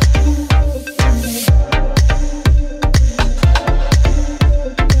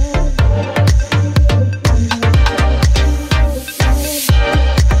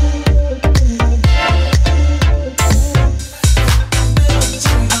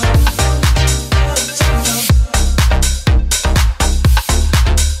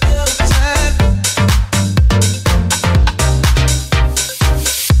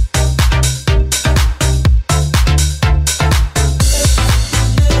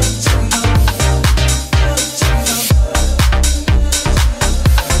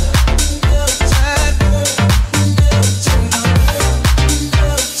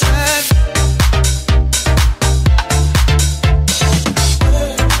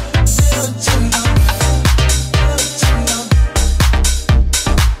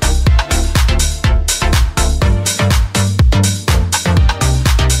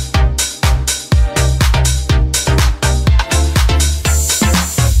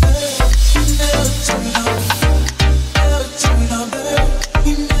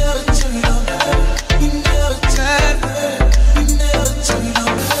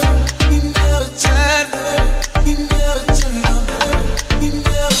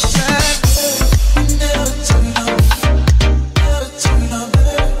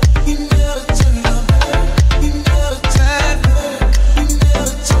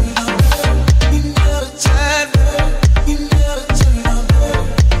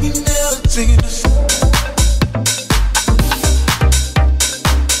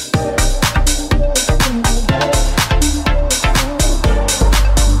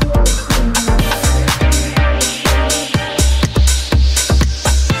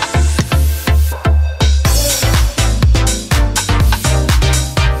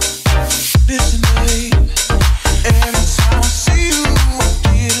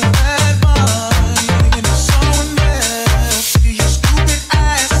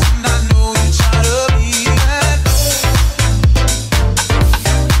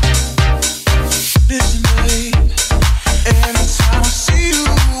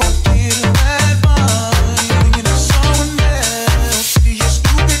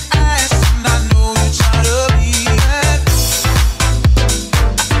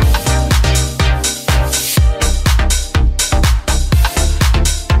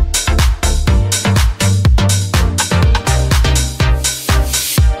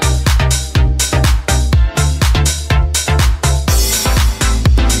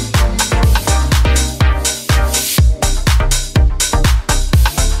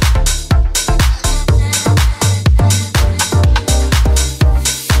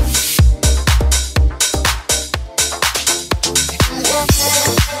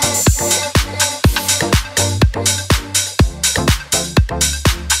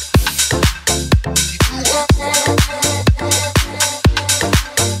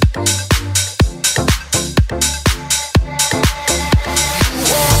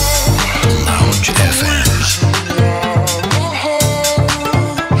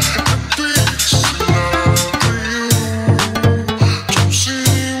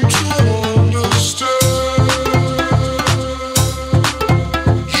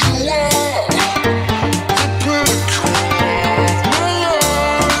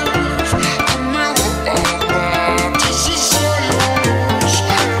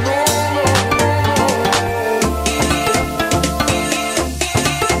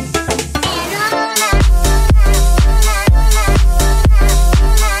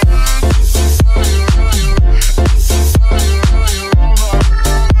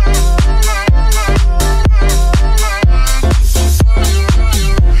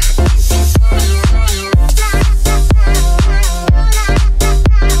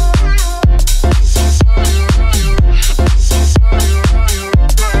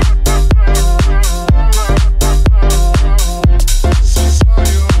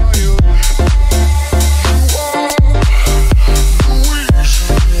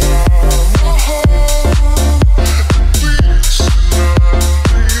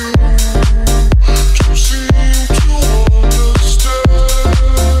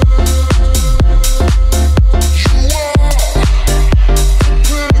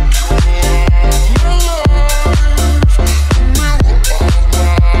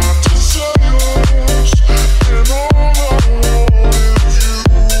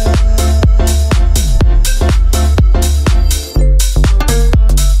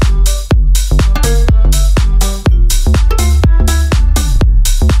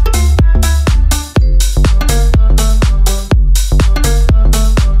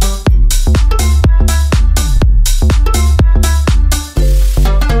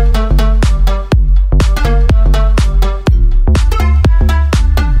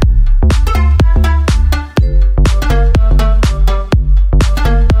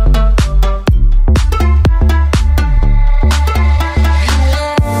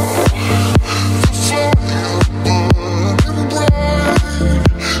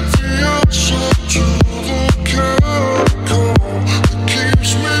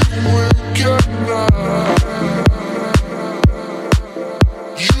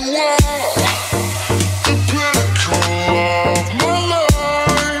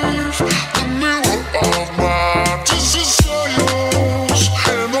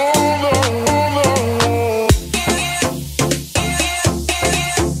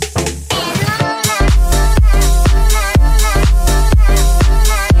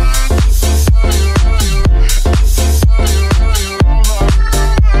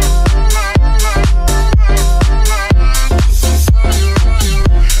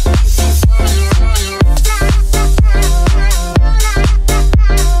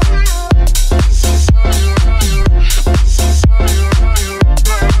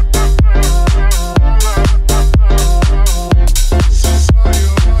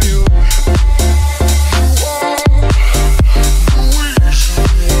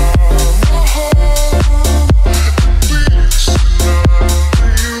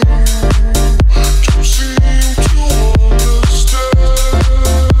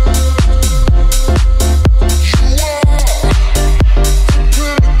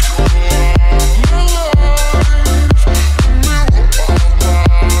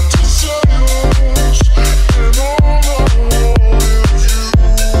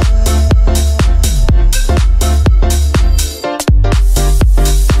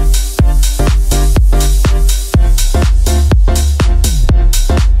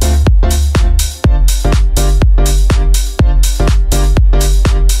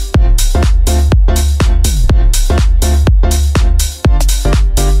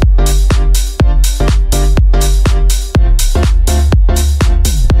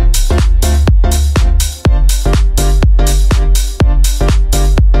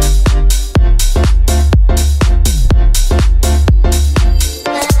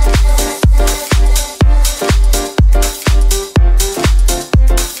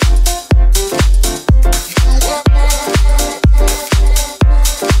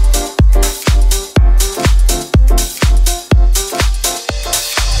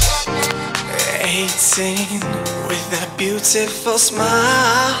 18 with that beautiful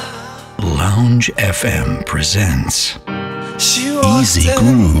smile. Lounge FM presents She Easy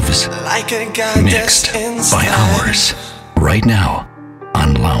Grooves, like a goddess mixed by inside. AWERS, right now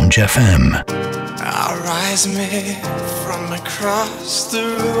on Lounge FM. Our eyes met from across the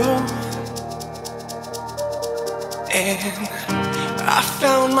room, and I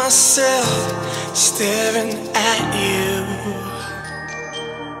found myself staring at you.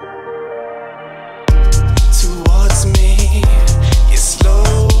 Towards me, you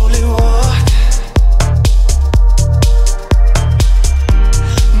slowly walk.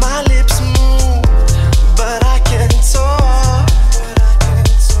 My lips move, but I can't talk.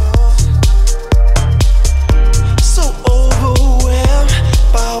 So overwhelmed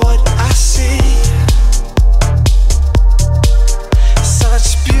by what I see.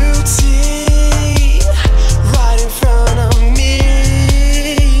 Such beauty right in front of me.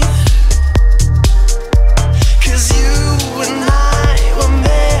 'Cause you and I were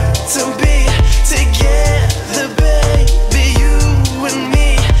meant to be together, baby. You and me.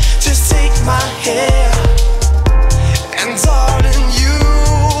 Just take my hand, and darling, you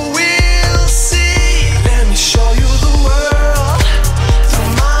will see. Let me show you the world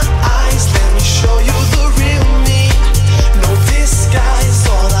through my eyes. Let me show you the real me. No disguise.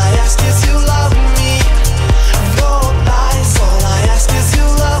 All I ask is you love me. No lies. All I ask is you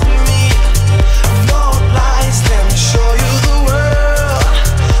love me. No lies. Let me show you the world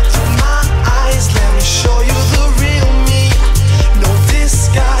through my eyes. Let me show you the real me. No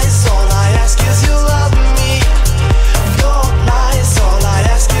disguise. All I ask is you love me. No lies. All I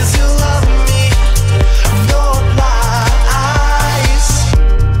ask is you love me. No lies.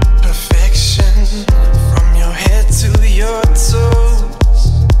 Perfection from your head to your toes.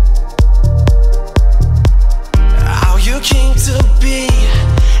 How you came to be,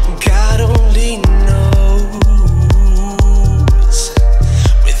 God only knows.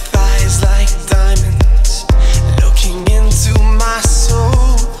 With eyes like diamonds, looking into my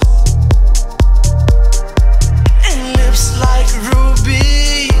soul, and lips like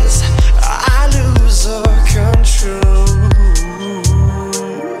rubies, I lose all control.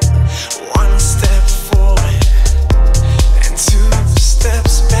 One step forward and two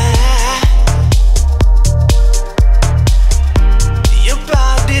steps back. Your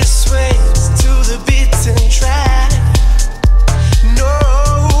body sways to the beaten track. No,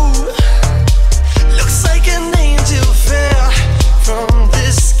 looks like an angel fell from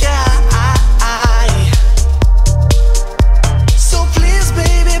the sky. So please,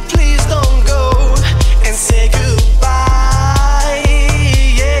 baby, please don't go and say goodbye.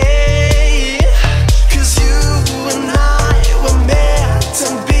 Yeah. 'Cause you and I were meant to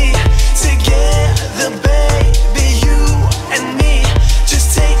be together, baby. You and me. Just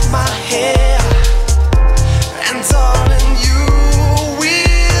take my hand, and darling, you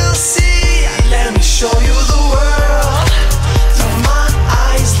will see. Let me show you the world through my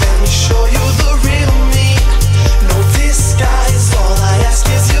eyes. Let me show you the real me. No disguise. All I ask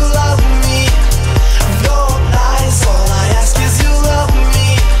is you love me. No lies. All I ask is you love me.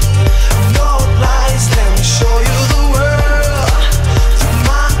 No lies. Let me show you the world through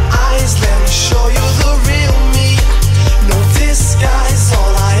my eyes. Let me show you the real me. No disguise.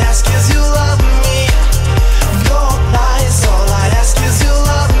 All I ask is you love me. No lies. All I ask is you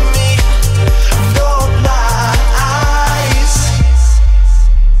love me. No lies.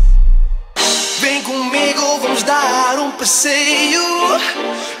 Vem comigo, vamos dar passeio.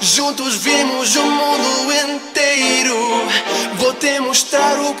 Juntos vimos o mundo inteiro. Vou te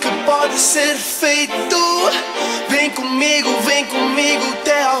mostrar o que pode ser feito. Vem comigo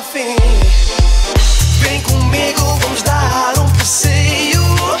até ao fim. Vem comigo, vamos dar passeio.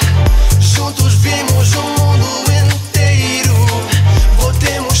 Juntos vimos o mundo inteiro. Vou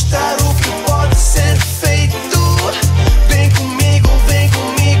te mostrar o que pode ser feito. Vem comigo,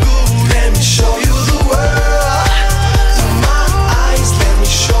 let me show you the world through my eyes. Let me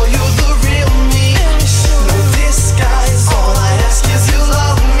show you the real me. No disguise. All I ask is you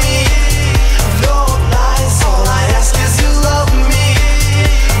love me. No lies. All I ask is you love me.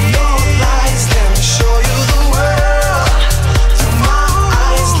 No lies. Let me show you the world.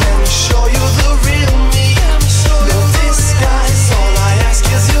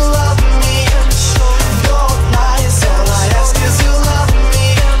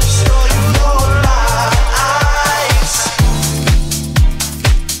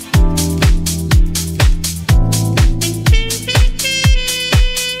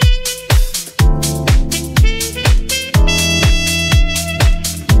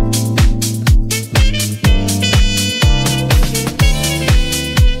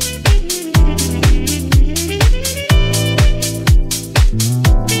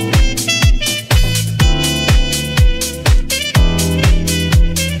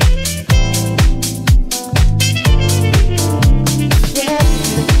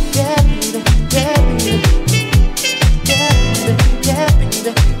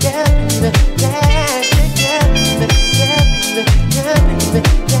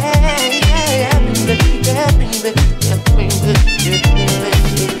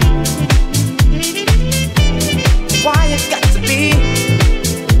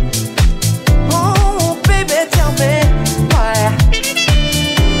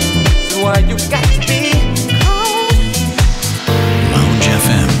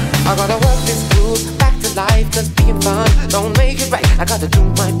 I gotta work this groove back to life, cause being fun don't make it right. I gotta do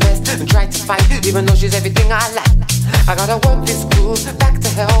my best and try to fight, even though she's everything I like. I gotta work this groove back to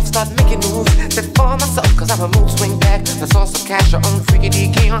health, start making moves, set for myself, cause I'm a mood swing back. The source of cash, your own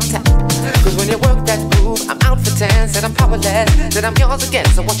freaky key on tap. Cause when you work that groove, I'm out for 10, said I'm powerless, said I'm yours again.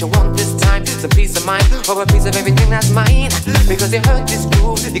 So what you want this time, some peace of mind, or a piece of everything that's mine. Because you heard this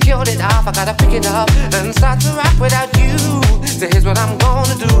groove, you killed it off, I gotta pick it up and start to rap without you. So here's what I'm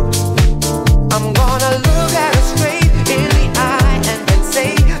gonna do. I'm gonna look at her straight in the eye and then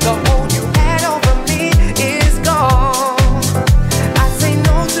say the hold you had over me is gone. I say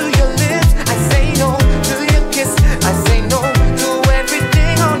no to your lips, I say no to your kiss, I say no to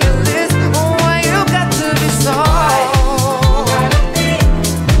everything on your list. Oh, why you got to be so?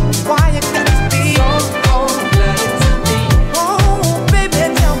 Why you got to be so cold-blooded to me? Oh,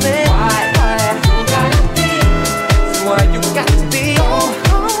 baby, tell me why you gotta be? Why you got to be so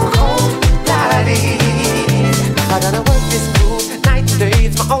cold-blooded? I gotta work this groove night and day,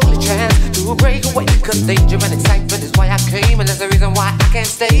 it's my only chance to break away. Cause danger and excitement is why I came, and that's the reason why I can't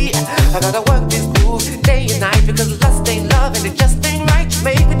stay. I gotta work this groove day and night, because lust ain't love and it just ain't right. You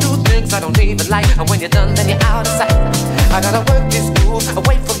make me do things I don't even like, and when you're done then you're out of sight. I gotta work this groove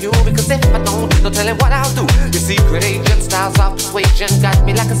away from you, because if I don't, no telling what I'll do. Your secret agent styles of persuasion got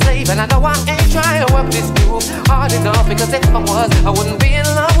me like a slave, and I know I ain't trying to work this groove hard enough, because if I was, I wouldn't be in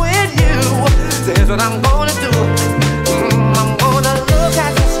love with you. So here's what I'm gonna do. I'm gonna look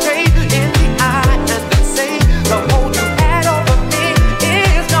at you straight in the eye and then say the hold you had over me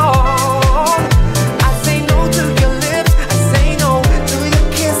is gone. I say no to your lips, I say no to your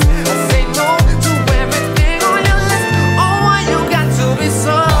kiss, I say no to everything on your list. Oh, why you got to be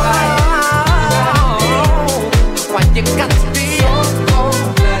so? Why you got to be so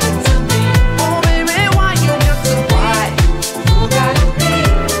cold-blooded to me? Oh, baby, why you got to be? Why you gotta be?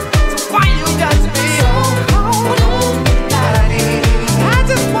 Why you got to be so cold-blooded? I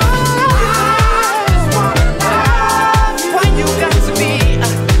just wanna love you. Why you got to be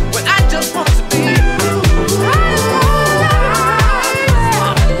when I just want to be?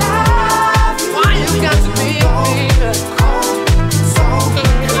 Why you got to be so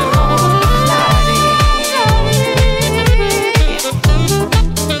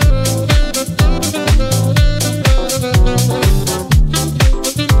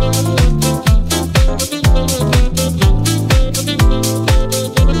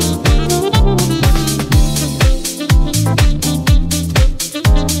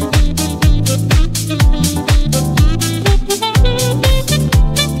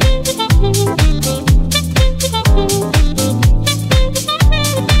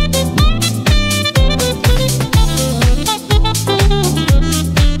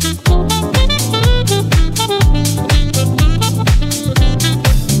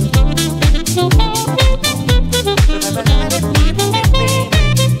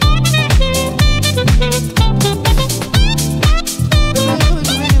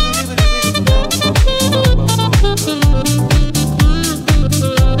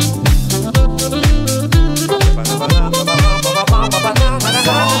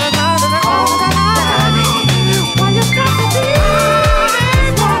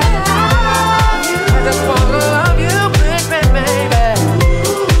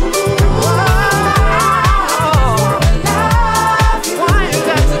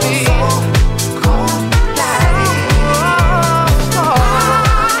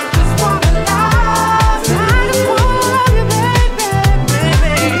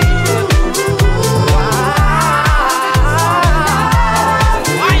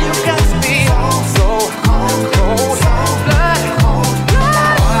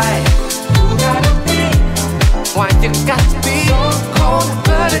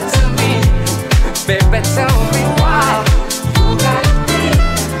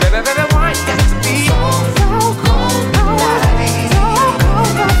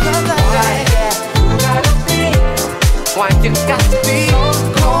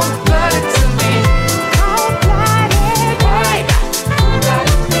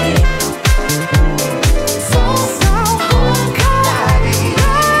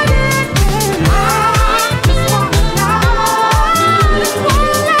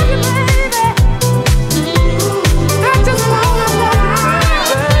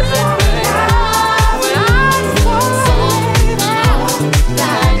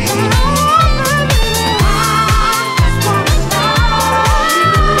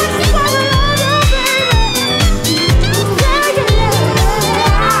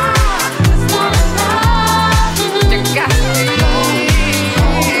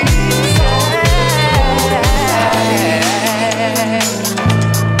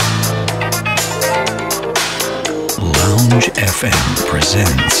FM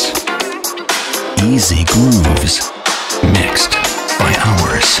presents Easy Grooves, mixed by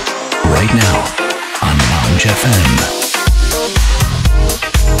AWERS, right now on Lounge FM.